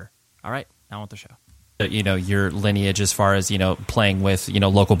better. All right, now on the show. Your lineage as far as, playing with,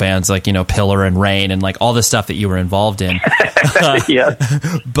 local bands like, Pillar and Rain and like all the stuff that you were involved in. Yeah.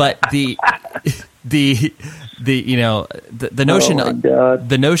 But the notion,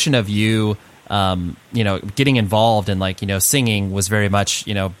 the notion of you, getting involved in like, singing was very much,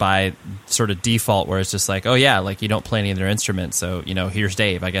 by sort of default, where it's just like, oh yeah, like you don't play any of their instruments. So, here's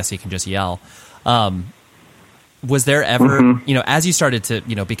Dave, I guess he can just yell. Was there ever, as you started to,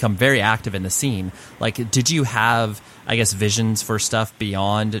 become very active in the scene, like, did you have, I guess, visions for stuff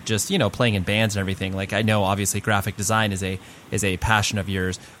beyond just, playing in bands and everything? Like, I know obviously graphic design is a passion of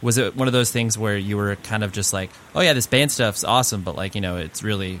yours. Was it one of those things where you were kind of just like, oh yeah, this band stuff's awesome, but like, it's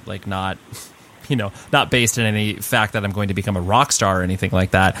really like not, not based in any fact that I'm going to become a rock star or anything like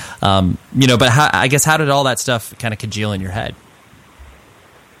that. But how did all that stuff kind of congeal in your head?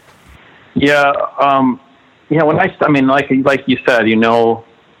 Yeah. When like you said, and I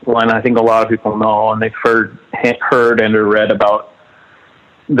think a lot of people know, and they've heard and or read about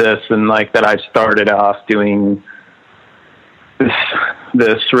this, and like that I started off doing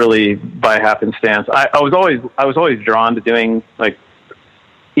this really by happenstance. I was always drawn to doing like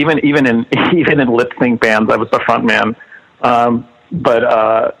even in lip sync bands. I was the front man,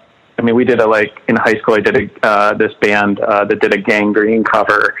 but we did in high school. I did this band that did a Gangrene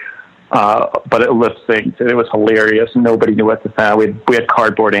cover. But it lip synced. It was hilarious. Nobody knew what to say. We had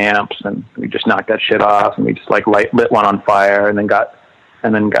cardboard amps, and we just knocked that shit off, and we just lit one on fire, and then I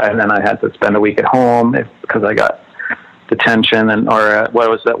had to spend a week at home because I got detention or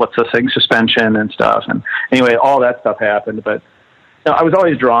what's the thing, suspension and stuff. And anyway, all that stuff happened, but I was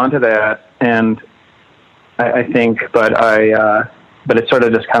always drawn to that. And I think, but it sort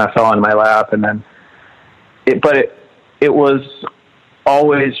of just kind of fell in my lap. And then it was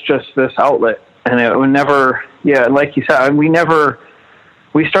always just this outlet, and it would never, like you said,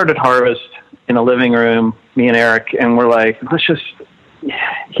 we started Harvest in a living room, me and Eric, and we're like,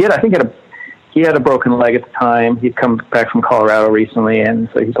 he had a broken leg at the time. He'd come back from Colorado recently, and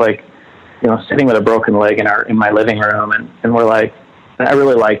so he's like, sitting with a broken leg in my living room, and we're like, I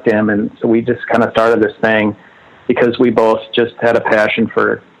really liked him, and so we just kind of started this thing because we both just had a passion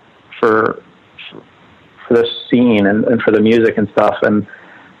for this scene and for the music and stuff. And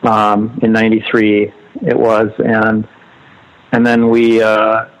in '93 it was, and then we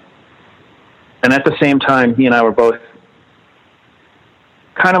and at the same time, he and I were both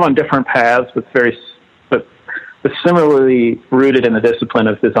kind of on different paths, but similarly rooted in the discipline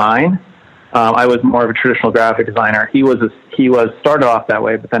of design. I was more of a traditional graphic designer. He was started off that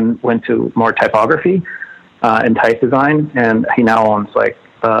way, but then went to more typography and type design, and he now owns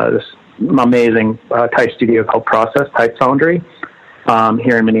this amazing type studio called Process Type Foundry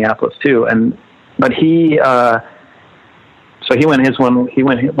here in Minneapolis too. But he went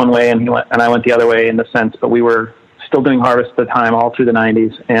one way, and I went the other way in the sense, but we were still doing Harvest at the time, all through the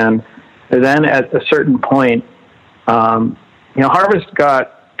 90s. And then at a certain point, Harvest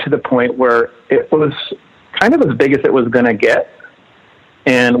got to the point where it was kind of as big as it was going to get.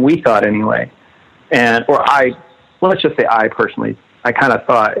 And we thought anyway, let's just say I personally, I kind of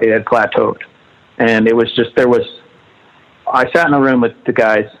thought it had plateaued. And it was just, I sat in a room with the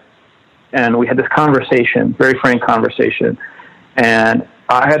guys, and we had this conversation, very frank conversation. And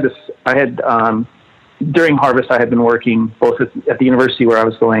during Harvest, I had been working both at the university where I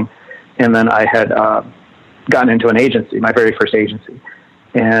was going, and then I had gotten into an agency, my very first agency,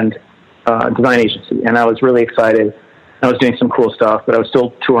 and design agency. And I was really excited. I was doing some cool stuff, but I was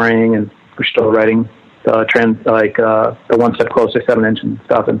still touring, and we're still writing the One Step Closer 7-inch and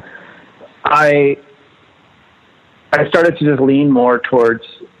stuff. And I started to just lean more towards.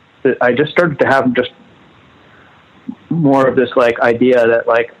 I just started to have just more of this idea that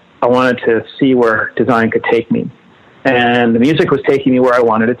I wanted to see where design could take me, and the music was taking me where I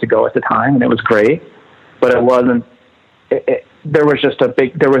wanted it to go at the time, and it was great, but it wasn't. There was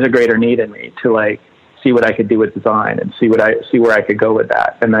a greater need in me to see what I could do with design and see where I could go with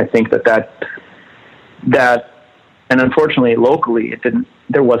that. And I think that, and unfortunately locally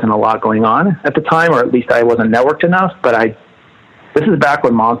there wasn't a lot going on at the time, or at least I wasn't networked enough. But this is back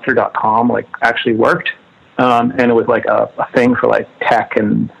when Monster.com actually worked. And it was a thing for tech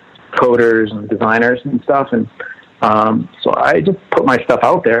and coders and designers and stuff. And so I just put my stuff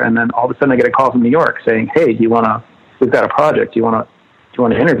out there, and then all of a sudden I get a call from New York saying, "Hey, we've got a project. Do you want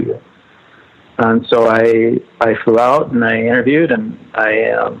to interview?" And so I flew out and I interviewed, and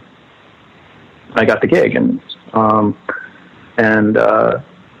I got the gig. And so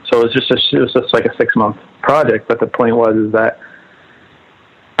it was just a 6-month project. But the point was that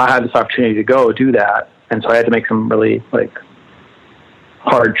I had this opportunity to go do that. And so I had to make some really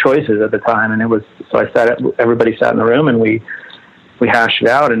hard choices at the time. And everybody sat in the room, and we hashed it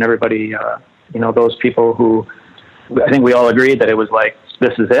out, and everybody, those people who, I think we all agreed that it was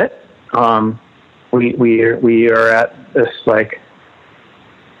this is it. We are at this,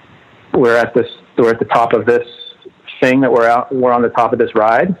 we're at the top of this thing that we're on the top of this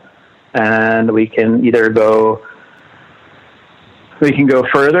ride, and we can either go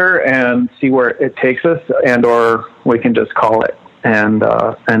further and see where it takes us, or we can just call it. And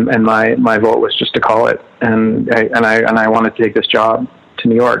my vote was just to call it. And I wanted to take this job to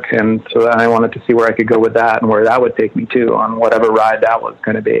New York. And so I wanted to see where I could go with that, and where that would take me to on whatever ride that was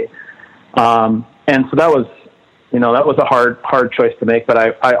going to be. And so that was a hard choice to make, but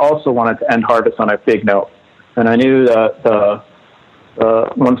I also wanted to end Harvest on a big note. And I knew that the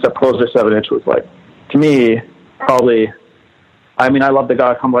One Step Closer 7-inch was to me, probably, I mean, I love the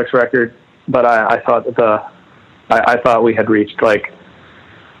God Complex record, but I thought I thought we had reached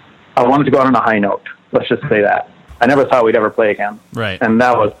I wanted to go out on a high note. Let's just say that. I never thought we'd ever play again. Right. And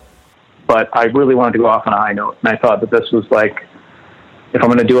but I really wanted to go off on a high note. And I thought that this was if I'm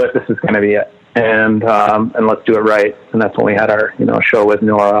going to do it, this is going to be it. And let's do it right. And that's when we had our, show with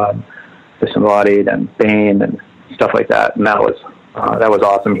Nora, Disembodied, and Bane, and stuff like that. And that was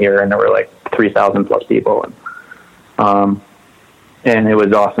awesome here. And there were 3,000 plus people. And it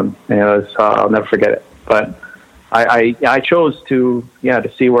was awesome. And it was, I'll never forget it. But I chose to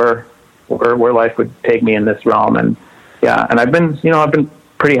see where life would take me in this realm. And and I've been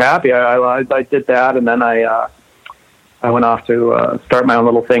pretty happy. I did that. And then I went off to start my own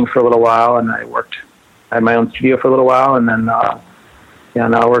little thing for a little while, and I had my own studio for a little while, and then now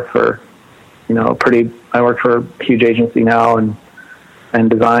I work for I work for a huge agency now and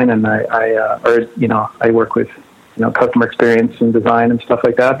design, and I work with customer experience and design and stuff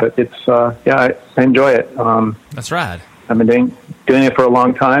like that. But it's I enjoy it. That's rad. I've been doing it for a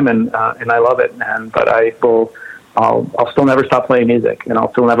long time, and I love it. But I'll still never stop playing music, and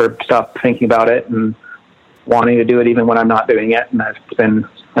I'll still never stop thinking about it and wanting to do it even when I'm not doing it. And it's been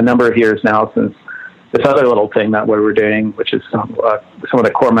a number of years now since this other little thing that we're doing, which is some of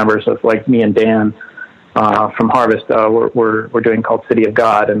the core members of, like, me and Dan from Harvest, we're doing called City of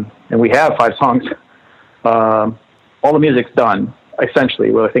God, and we have 5 songs. All the music's done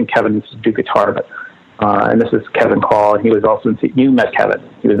essentially. Well, I think Kevin needs to do guitar, but and this is Kevin Call, and he was also you met Kevin.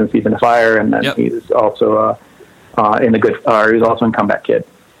 He was in Season of Fire, and then he was also in he was also in Comeback Kid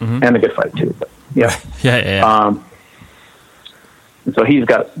and The Good Fight too. But, yeah. So he's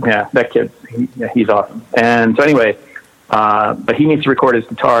got, that kid, he's awesome. And so anyway, but he needs to record his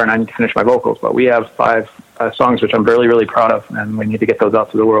guitar, and I need to finish my vocals. But we have 5 songs, which I'm really, really proud of, and we need to get those out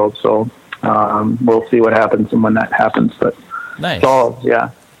to the world. So we'll see what happens and when that happens. But nice. It's all,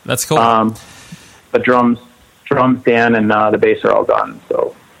 that's cool. But drums, Dan, and the bass are all done.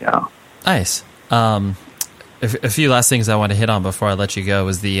 So, yeah. Nice. A few last things I want to hit on before I let you go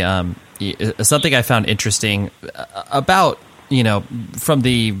was the something I found interesting about, from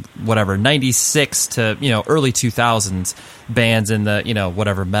the 96 to early 2000s bands in the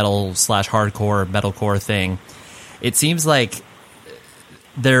metal/hardcore metalcore thing. It seems like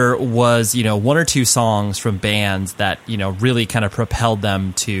there was 1 or 2 songs from bands that really kind of propelled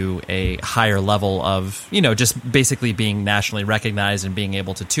them to a higher level of just basically being nationally recognized and being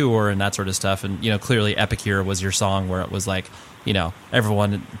able to tour and that sort of stuff. And clearly Epicure was your song, where it was like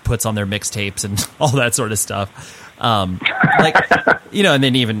everyone puts on their mixtapes and all that sort of stuff. And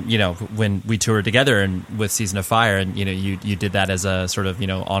then even when we toured together and with Season of Fire, and you did that as a sort of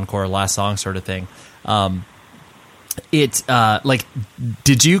encore last song sort of thing.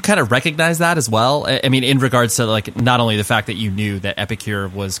 Did you kind of recognize that as well? I mean, in regards to not only the fact that you knew that Epicure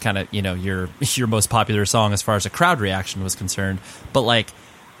was kind of your most popular song as far as a crowd reaction was concerned, but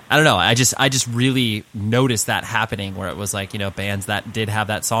I don't know, I just really noticed that happening, where it was bands that did have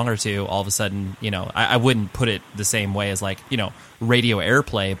that song or two, all of a sudden, I wouldn't put it the same way as radio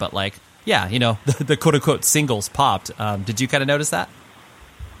airplay, but the quote unquote singles popped. Did you kind of notice that?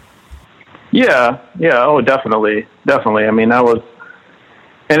 Yeah. Oh, definitely. I mean, that was,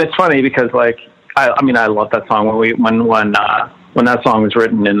 and it's funny because I love that song. When that song was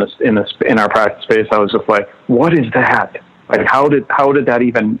written in our practice space, I was just like, what is that? How did that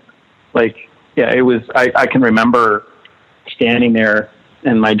even, it was, I can remember standing there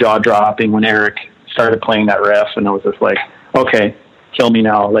and my jaw dropping when Eric started playing that riff, and I was just like, okay, kill me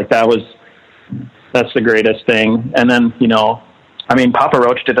now. That's the greatest thing. And then, Papa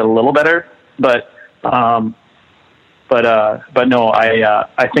Roach did it a little better, but no,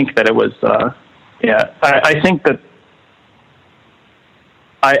 I think that it was, I think that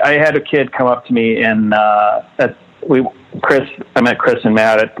I had a kid come up to me and, I met Chris and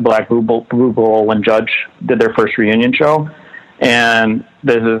Matt at the Black Blue Bowl when Judge did their first reunion show. And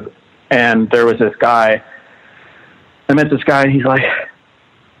there was this guy, I met this guy, and he's like,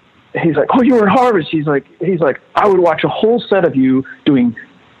 oh, you were at Harvest. He's like, I would watch a whole set of you doing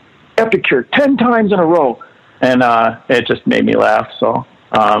Epicure 10 times in a row. And, it just made me laugh. So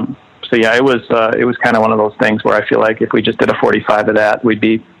yeah, it was kind of one of those things where I feel like if we just did a 45 of that, we'd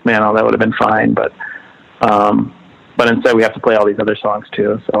be, that would have been fine. But instead we have to play all these other songs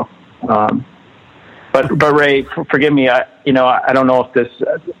too. So, but Ray, forgive me. I don't know if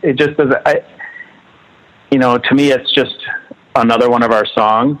it just doesn't, to me, it's just another one of our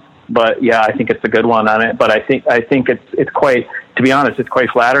songs. But yeah, I think it's a good one on it. But I think it's quite, to be honest, it's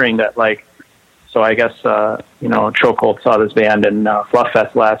quite flattering that so I guess Chokehold saw this band in Fluff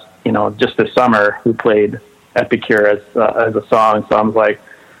Fest last, just this summer, who played Epicure as a song. So I'm like,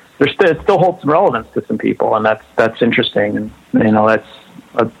 it still holds some relevance to some people, and that's interesting, and that's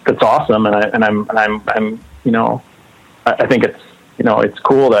awesome. And I'm I think it's it's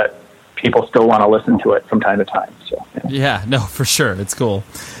cool that people still want to listen to it from time to time. So yeah, no, for sure, it's cool.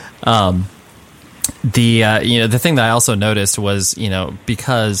 The thing that I also noticed was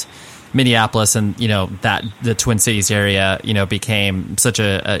because Minneapolis and that the Twin Cities area became such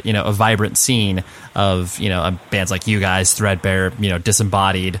a vibrant scene of bands like you guys, Threadbare,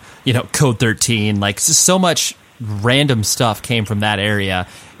 Disembodied, Code 13, so much random stuff came from that area.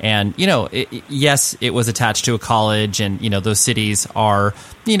 And yes, it was attached to a college, and those cities are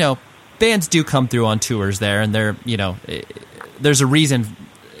bands do come through on tours there, and they're, you know, there's a reason.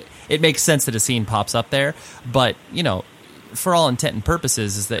 It makes sense that a scene pops up there, but, you know, for all intent and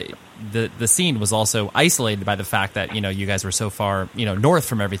purposes, is that the scene was also isolated by the fact that, you know, you guys were so far, you know, north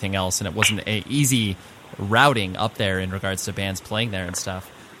from everything else, and it wasn't a easy routing up there in regards to bands playing there and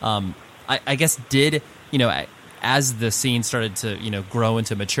stuff. I guess did, you know, as the scene started to, you know, grow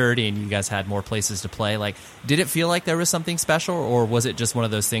into maturity and you guys had more places to play, like, did it feel like there was something special, or was it just one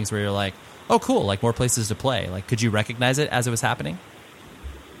of those things where you're like, oh, cool, like more places to play? Like, could you recognize it as it was happening?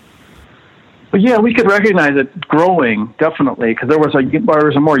 But yeah, we could recognize it growing, definitely, because there was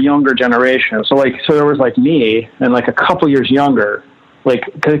a more younger generation. So there was like me and like a couple years younger, like,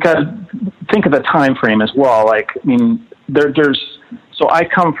 cause think of the time frame as well. Like, I mean, so I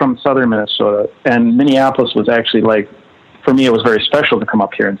come from southern Minnesota, and Minneapolis was actually, like, for me, it was very special to come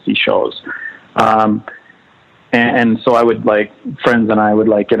up here and see shows. And so I would, like, friends and I would,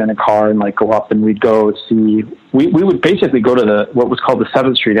 like, get in a car and, like, go up, and we'd go see, we would basically go to what was called the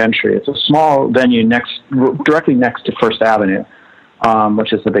 7th Street Entry. It's a small venue directly next to First Avenue,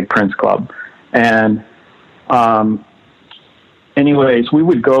 which is the big Prince Club. And anyways, we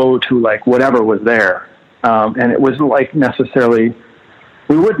would go to, like, whatever was there. And it wasn't, like, necessarily,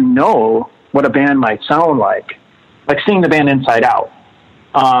 we wouldn't know what a band might sound like seeing the band Inside Out.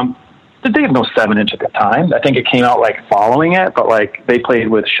 They had no 7-inch at the time. I think it came out, like, following it, but, like, they played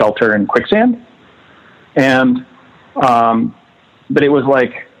with Shelter and Quicksand. And, but it was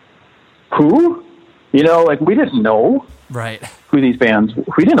like, who? You know, like, we didn't know right who these bands,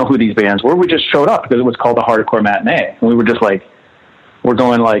 we didn't know who these bands were. We just showed up because it was called the Hardcore Matinee. And we were just like, we're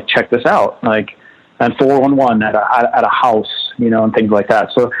going, like, check this out. Like, and 411 at a house, you know, and things like that.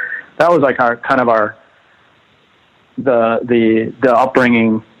 So that was, like, the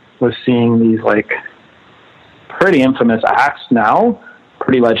upbringing was seeing these, like, pretty infamous acts now,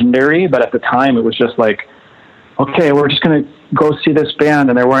 pretty legendary, but at the time it was just like, okay, we're just going to go see this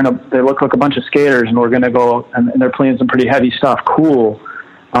band, and they look like a bunch of skaters, and we're going to go, and they're playing some pretty heavy stuff. Cool.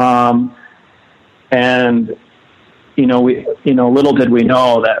 And, you know, little did we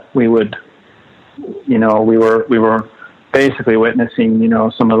know that we would, you know, we were basically witnessing, you know,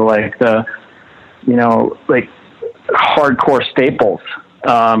 some of the, you know, like, hardcore staples.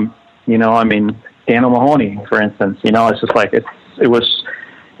 You know, I mean, Dan O'Mahony, for instance, you know, it's just like, it was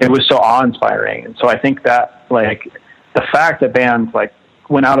so awe-inspiring. And so I think that, like, the fact that bands, like,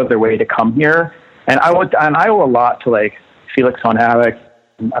 went out of their way to come here, and I owe a lot to, like, Felix von Havoc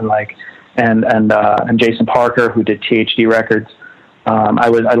and Jason Parker, who did THD Records. I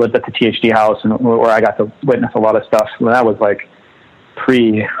lived at the THD house, and where I got to witness a lot of stuff. Well, that was, like,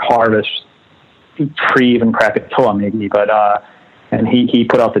 pre-Harvest, pre-even Krakatoa maybe, but and he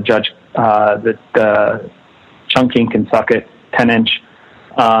put out the Judge, the Chunk Ink and Suck It 10-inch,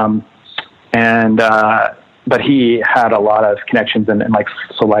 but he had a lot of connections, and like,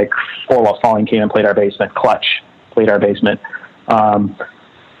 so, like, Four Walls Falling came and played our basement, Clutch played our basement.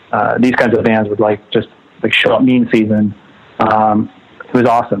 These kinds of bands would, like, just, like, show up. Mean Season. It was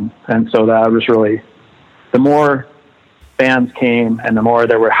awesome. And so that was really, the more bands came and the more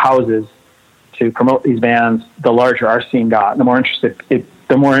there were houses to promote these bands, the larger our scene got, the more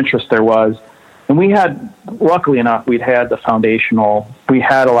interest there was. And we had, luckily enough, we had a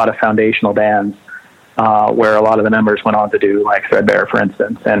lot of foundational bands, where a lot of the members went on to do, like, Threadbare, for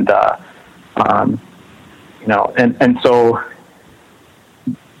instance. And, you know, and so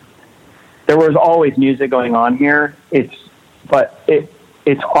there was always music going on here. But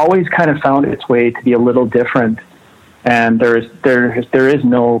it's always kind of found its way to be a little different. And there is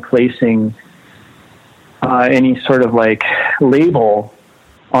no placing any sort of, like, label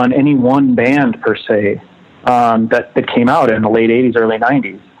on any one band per se, that came out in the late 80s, early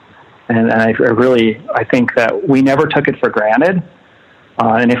 90s. And I think that we never took it for granted.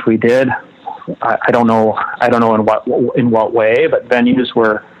 And if we did, I don't know in what way, but venues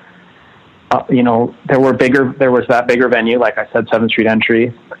were, you know, there was that bigger venue, like I said, 7th Street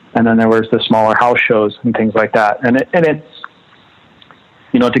Entry, and then there was the smaller house shows and things like that. And it's,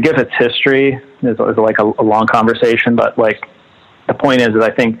 you know, to give its history is like a long conversation, but, like, the point is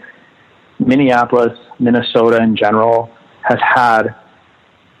I think Minneapolis, Minnesota in general, has had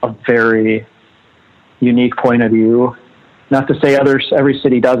a very unique point of view. Not to say every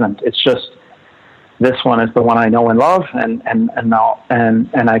city doesn't. It's just, this one is the one I know and love, and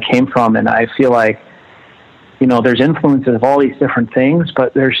I came from, and I feel like, you know, there's influences of all these different things,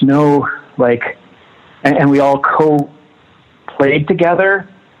 but there's no, like, and we all played together,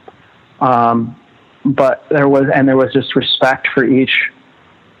 but there was just respect for each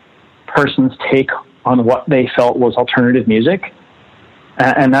person's take on what they felt was alternative music,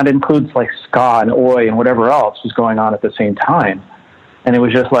 and that includes like ska and oi and whatever else was going on at the same time. And it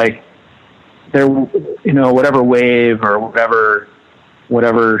was just like there, whatever wave or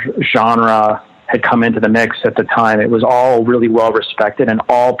whatever genre had come into the mix at the time, it was all really well respected and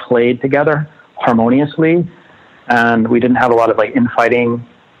all played together harmoniously. And we didn't have a lot of like infighting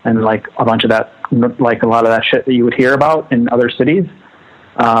and like a bunch of that, like a lot of that shit that you would hear about in other cities.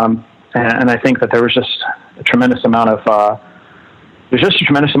 And I think that there was just a tremendous amount of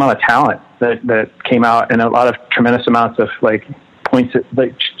talent that came out, and a lot of tremendous amounts of like points,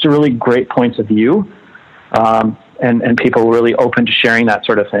 like really great points of view. And people were really open to sharing that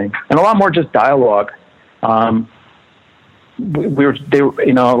sort of thing, and a lot more just dialogue. A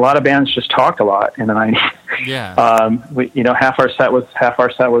lot of bands just talked a lot in the 90s. Yeah. Half our set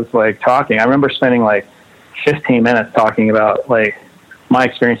was like talking. I remember spending like 15 minutes talking about like my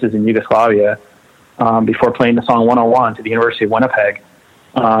experiences in Yugoslavia, before playing the song 101 to the University of Winnipeg.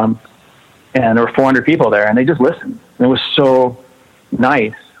 And there were 400 people there, and they just listened. And it was so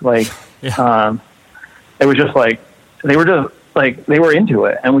nice. Like, it was just like, they were into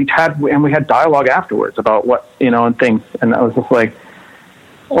it. And we had dialogue afterwards about what, and things. And I was just like,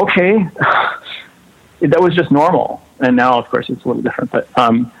 okay, that was just normal. And now, of course, it's a little different, but,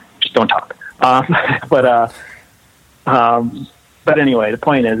 just don't talk. But anyway, the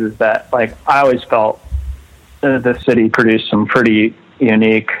point is that like, I always felt the city produced some pretty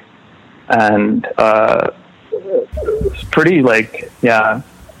unique and, pretty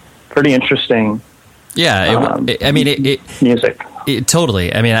interesting. Yeah, music.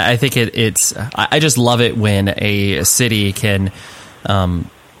 Totally. I mean, I think I just love it when a city can,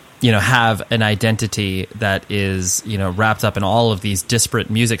 have an identity that is, wrapped up in all of these disparate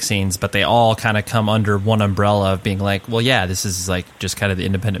music scenes, but they all kind of come under one umbrella of being like, well, yeah, this is like just kind of the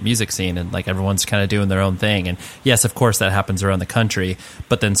independent music scene, and like everyone's kind of doing their own thing. And yes, of course that happens around the country,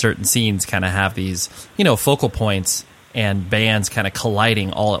 but then certain scenes kind of have these, focal points and bands kind of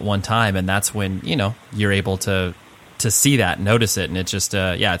colliding all at one time. And that's when, you're able to see that, notice it. And it's just,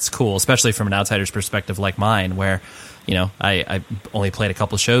 it's cool, especially from an outsider's perspective like mine, where, I only played a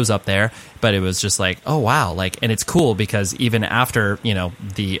couple shows up there, but it was just like, oh, wow. Like, and it's cool because even after,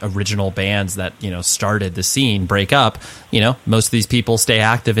 the original bands that, started the scene break up, most of these people stay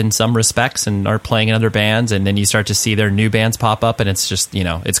active in some respects and are playing in other bands. And then you start to see their new bands pop up, and it's just,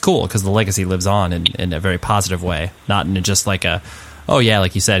 it's cool because the legacy lives on in a very positive way, not in just like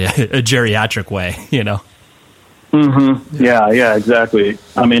like you said, a geriatric way, Mm-hmm. Yeah, exactly.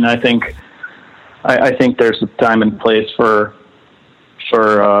 I mean, I think there's a time and place for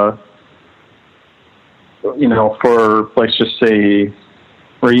let's just say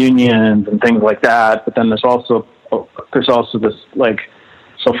reunions and things like that. But then there's also this, like,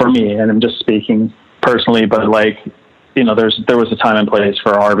 so for me, and I'm just speaking personally, but like, there was a time and place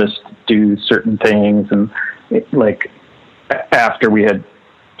for Harvest to do certain things, and like after we had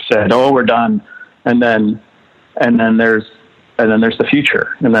said, oh, we're done, and then there's the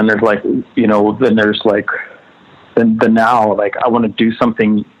future, and then there's like, then there's like the now, like I want to do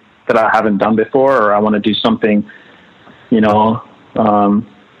something that I haven't done before, or I want to do something,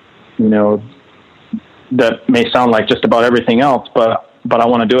 that may sound like just about everything else, but I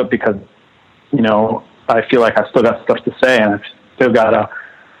want to do it because, I feel like I still got stuff to say, and I've still got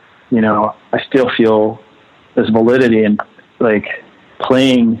I still feel this validity in like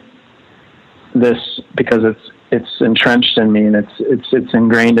playing this because it's entrenched in me, and it's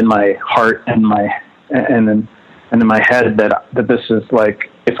ingrained in my heart and in my head that this is like,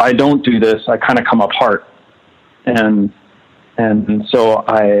 if I don't do this, I kind of come apart. And so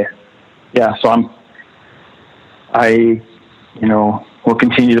I will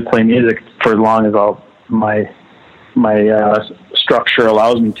continue to play music for as long as my structure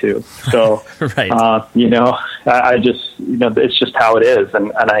allows me to. So, right. I just, it's just how it is.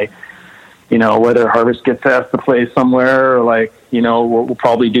 And I, whether Harvest gets asked to play somewhere, or like, we'll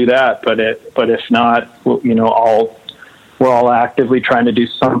probably do that. But if not, we're all actively trying to do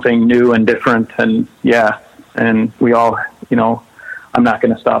something new and different. And and we all, I'm not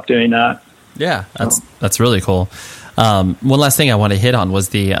going to stop doing that. Yeah, that's really cool. One last thing I want to hit on was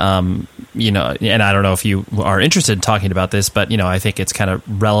the, and I don't know if you are interested in talking about this, but, I think it's kind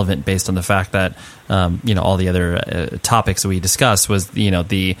of relevant based on the fact that, all the other topics that we discussed was,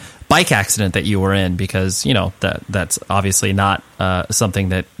 the bike accident that you were in, because, that's obviously not something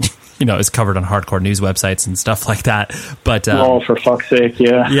that, is covered on hardcore news websites and stuff like that. But for fuck's sake,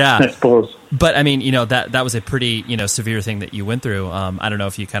 yeah. I suppose. But I mean, that was a pretty, severe thing that you went through. I don't know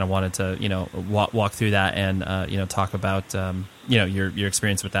if you kind of wanted to, walk through that and, talk about, your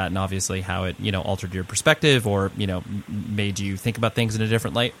experience with that, and obviously how it, altered your perspective or, made you think about things in a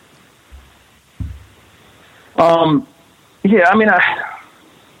different light? Yeah, I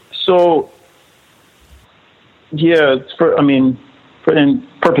mean, for in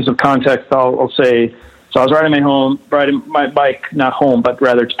purpose of context, I'll say, so I was riding my bike, not home, but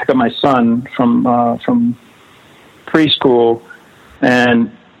rather to pick up my son from preschool, and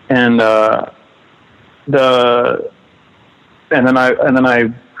then I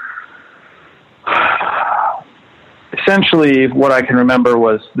essentially what I can remember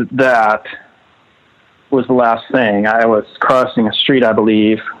was that was the last thing. I was crossing a street, I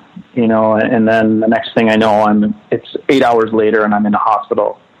believe, and then the next thing I know, it's 8 hours later and I'm in a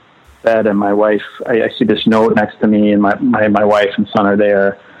hospital bed, and my wife, I see this note next to me, and my wife and son are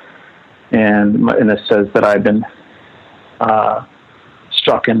there. And it says that I've been,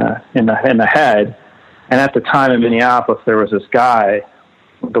 struck in the head. And at the time in Minneapolis, there was this guy,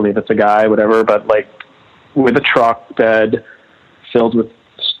 I believe it's a guy, whatever, but like with a truck bed filled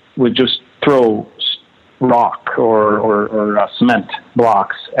would just throw rock or cement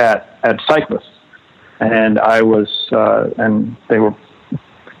blocks at cyclists. And I was, and they were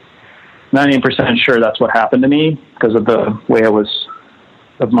 98% sure that's what happened to me because of the way I was,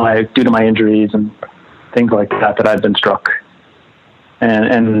 due to my injuries and things like that I'd been struck.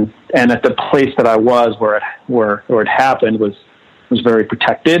 And at the place that I was where it happened was very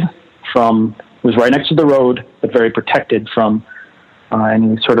protected from, was right next to the road, but very protected from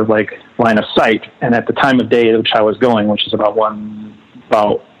any sort of like line of sight. And at the time of day which I was going, which is about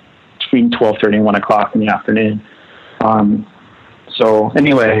between 12:30 and 1 o'clock in the afternoon. So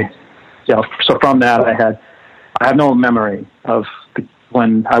anyway, yeah. So from that, I have no memory of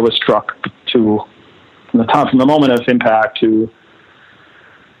when I was struck from the moment of impact to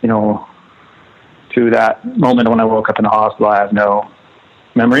that moment when I woke up in the hospital. I have no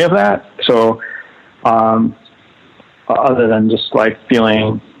memory of that. So, other than just like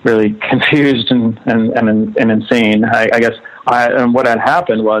feeling really confused and insane, I guess. And what had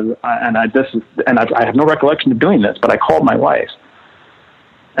happened was, I have no recollection of doing this, but I called my wife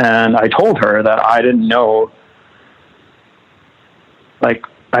and I told her that I didn't know. Like,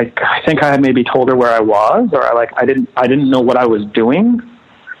 I think I had maybe told her where I was, or I didn't know what I was doing,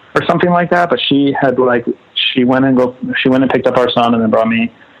 or something like that. But she went and picked up our son and then brought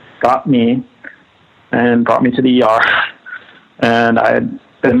me to the ER. And I had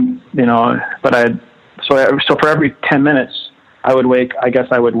been, so for every 10 minutes I would wake, I guess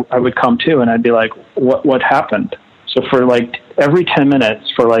I would come to, and I'd be like, what happened? So for like every 10 minutes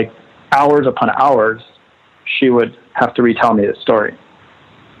for like hours upon hours, she would have to retell me the story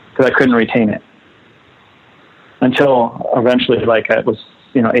because I couldn't retain it until eventually, like it was,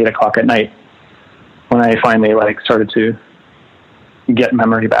 8 o'clock at night when I finally like started to get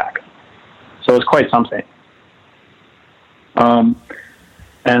memory back. So it was quite something. And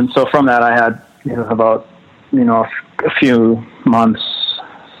so from that I had, about, a few months,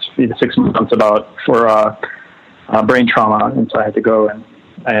 3 to 6 months for brain trauma. And so I had to go and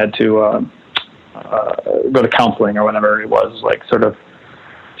I had to go to counseling or whatever it was, like sort of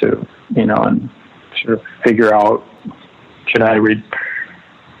to, and sort of figure out, should I read,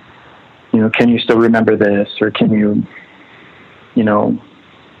 can you still remember this, or can you do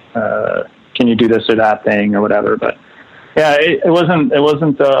this or that thing or whatever. But yeah, it wasn't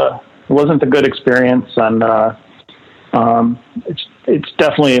a good experience. And, it's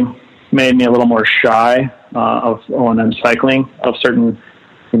definitely made me a little more shy, when I'm cycling, of certain,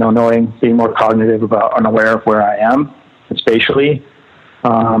 being more cognitive about and aware of where I am spatially,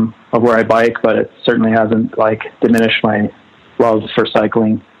 of where I bike, but it certainly hasn't like diminished my love for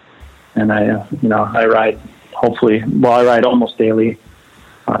cycling. And I ride I ride almost daily,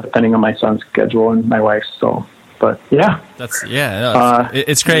 depending on my son's schedule and my wife's. So, but yeah, it's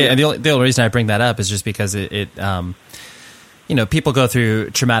great. And the only reason I bring that up is just because it people go through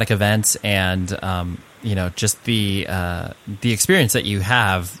traumatic events, and just the experience that you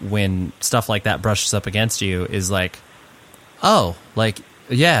have when stuff like that brushes up against you is like, oh, like,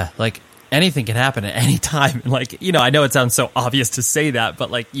 yeah, like anything can happen at any time. Like, I know it sounds so obvious to say that,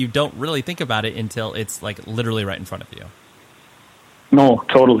 but like you don't really think about it until it's like literally right in front of you. No,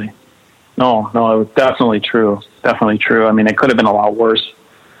 totally. No, it was definitely true. Definitely true. I mean, it could have been a lot worse.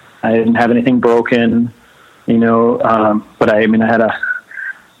 I didn't have anything broken, but I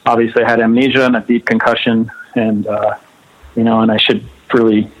obviously had amnesia and a deep concussion, and, and I should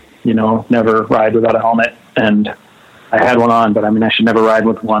really, never ride without a helmet. And I had one on, but I should never ride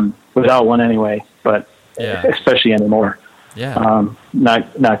without one anyway, but yeah. Especially anymore. Yeah.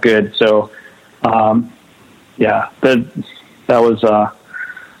 Not good. So, yeah, that was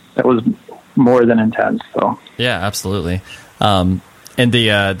more than intense. So yeah, absolutely. And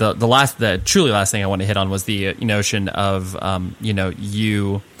the truly last thing I want to hit on was the notion of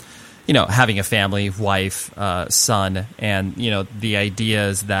you having a family, wife, son, and the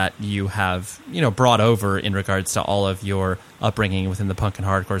ideas that you have brought over in regards to all of your upbringing within the punk and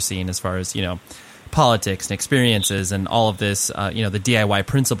hardcore scene, as far as politics and experiences and all of this, the DIY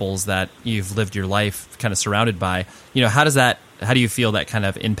principles that you've lived your life kind of surrounded by. How do you feel that kind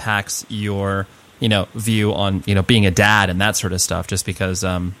of impacts your view on, being a dad and that sort of stuff? Just because,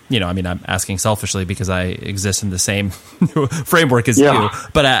 I'm asking selfishly because I exist in the same framework as you,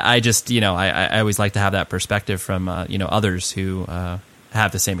 but I just, I always like to have that perspective from, others who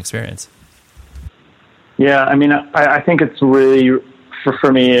have the same experience. Yeah. I mean, I think it's really,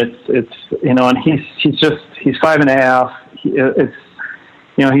 for me, it's, and he's 5.5.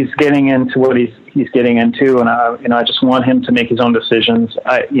 He's getting into what he's getting into. And I just want him to make his own decisions.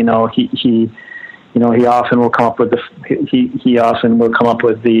 He often will come up with the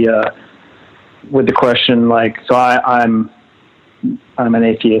question, like, so I'm an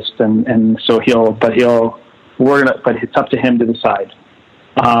atheist, and so but it's up to him to decide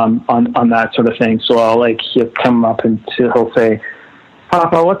on that sort of thing. So he'll come up and he'll say,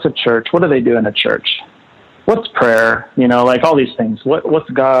 Papa, what's a church? What do they do in a church? What's prayer? All these things. What's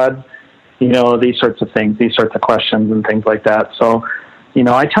God? These sorts of things, these sorts of questions and things like that. So,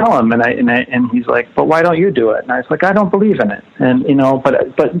 I tell him, and he's like, but why don't you do it? And I was like, I don't believe in it. And,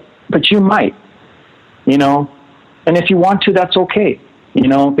 but you might, and if you want to, that's okay,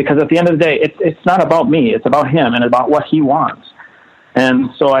 because at the end of the day, it's not about me. It's about him and about what he wants. And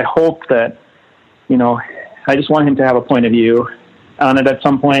so I hope that, I just want him to have a point of view on it at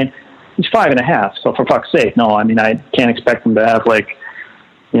some point. He's 5.5. So for fuck's sake, no, I can't expect him to have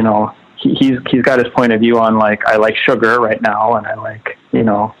he's got his point of view on I like sugar right now, and I like, he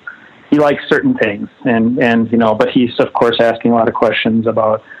likes certain things, and but he's of course asking a lot of questions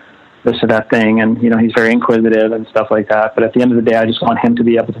about this or that thing, and he's very inquisitive and stuff like that. But at the end of the day, I just want him to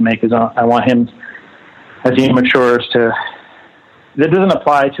be able to make his own. I want him, as he matures, to. That doesn't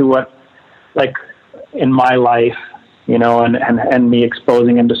apply to what, in my life, and me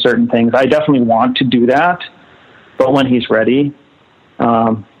exposing him to certain things. I definitely want to do that, but when he's ready.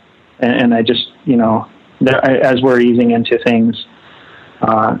 And I just, as we're easing into things,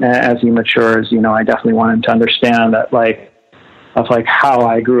 as he matures, I definitely want him to understand that, of how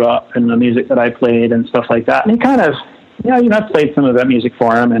I grew up and the music that I played and stuff like that. And he kind of, I've played some of that music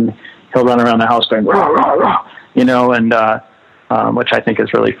for him, and he'll run around the house going, rah, rah, rah, and which I think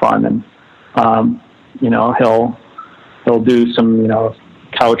is really fun. And, he'll do some,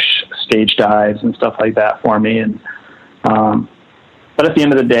 couch stage dives and stuff like that for me. And, but at the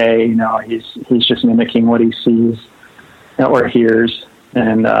end of the day, he's just mimicking what he sees or hears,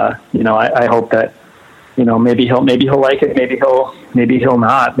 and I hope that maybe he'll like it, maybe he'll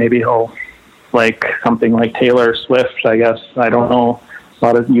not, maybe he'll like something like Taylor Swift. I guess I don't know. A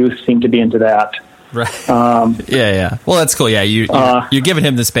lot of youth seem to be into that. Right. Yeah. Well, that's cool. Yeah, you're giving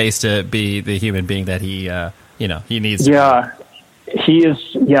him the space to be the human being that he he needs. Yeah, he is.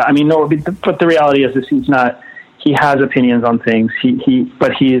 Yeah, no, but the reality is he's not. He has opinions on things. He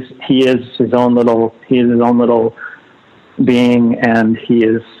is his own little being, and he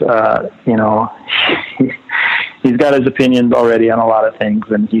is, he's got his opinions already on a lot of things,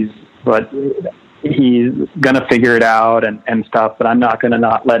 and he's gonna figure it out and stuff. But I'm not gonna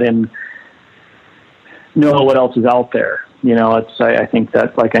not let him know what else is out there. I think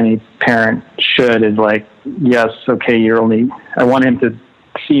that any parent should is yes, okay, I want him to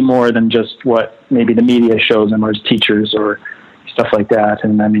see more than just what maybe the media shows him or his teachers or stuff like that.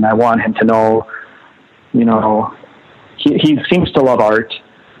 And I want him to know, he seems to love art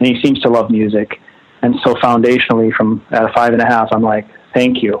and he seems to love music. And so foundationally from at 5.5, I'm like,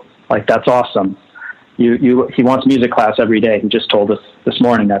 thank you. That's awesome. He wants music class every day. He just told us this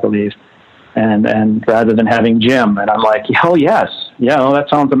morning, I believe. And rather than having gym, and I'm like, hell yes. Yeah. Well, that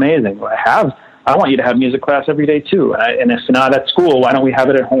sounds amazing. I want you to have music class every day too. And if not at school, why don't we have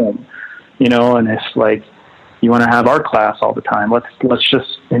it at home? And if you want to have art class all the time, let's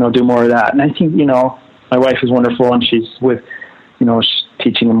just, do more of that. And I think, my wife is wonderful, and she's with, she's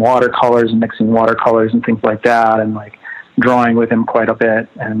teaching him watercolors and mixing watercolors and things like that. And drawing with him quite a bit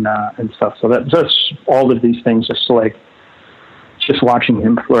and stuff. So that's all of these things, just watching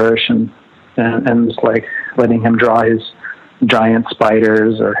him flourish and just letting him draw his giant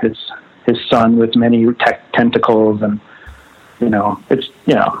spiders or his son with many tentacles, and it's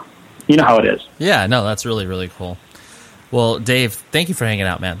how it is. Yeah, no, that's really, really cool. Well, Dave, thank you for hanging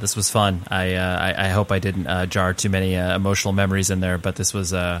out, man. This was fun. I hope I didn't jar too many emotional memories in there, but this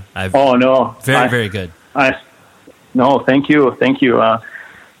was very good. No, thank you.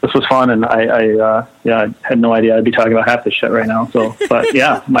 This was fun, and I had no idea I'd be talking about half this shit right now. So, but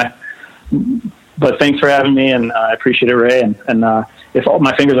yeah, but thanks for having me, and I appreciate it, Ray. And if all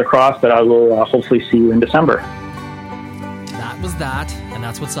my fingers are crossed, that I will hopefully see you in December. That was that, and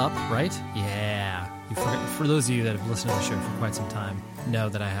that's what's up, right? Yeah. For those of you that have listened to the show for quite some time, know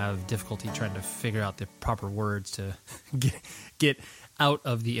that I have difficulty trying to figure out the proper words to get out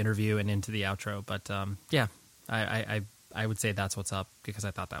of the interview and into the outro. But yeah, I would say that's what's up because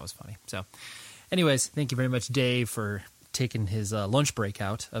I thought that was funny. So anyways, thank you very much, Dave, for taking his lunch break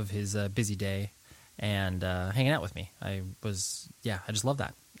out of his busy day and hanging out with me. I just love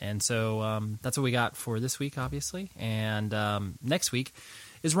that. And so that's what we got for this week, obviously. And next week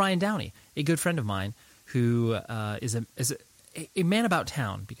is Ryan Downey, a good friend of mine who is a man about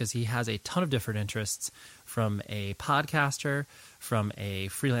town because he has a ton of different interests, from a podcaster, from a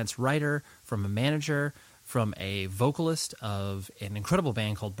freelance writer, from a manager, from a vocalist of an incredible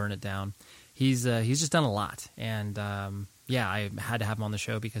band called Burn It Down. He's just done a lot. And I had to have him on the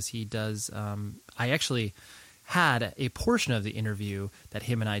show because he does I actually had a portion of the interview that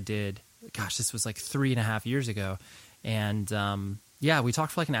him and I did, gosh, this was like 3.5 years ago. And we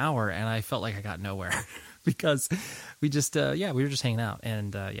talked for like an hour, and I felt like I got nowhere because we just, we were just hanging out,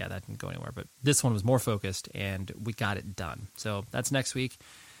 and that didn't go anywhere. But this one was more focused, and we got it done. So that's next week.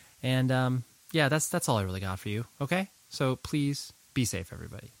 And that's all I really got for you. Okay. So please be safe,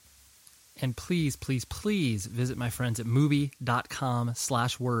 everybody. And please, please, please visit my friends at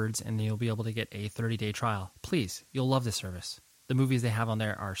movie.com/words, and you'll be able to get a 30-day trial. Please, you'll love this service. The movies they have on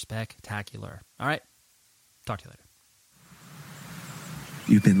there are spectacular. All right. Talk to you later.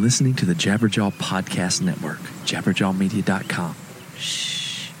 You've been listening to the Jabberjaw Podcast Network, jabberjawmedia.com. Shh.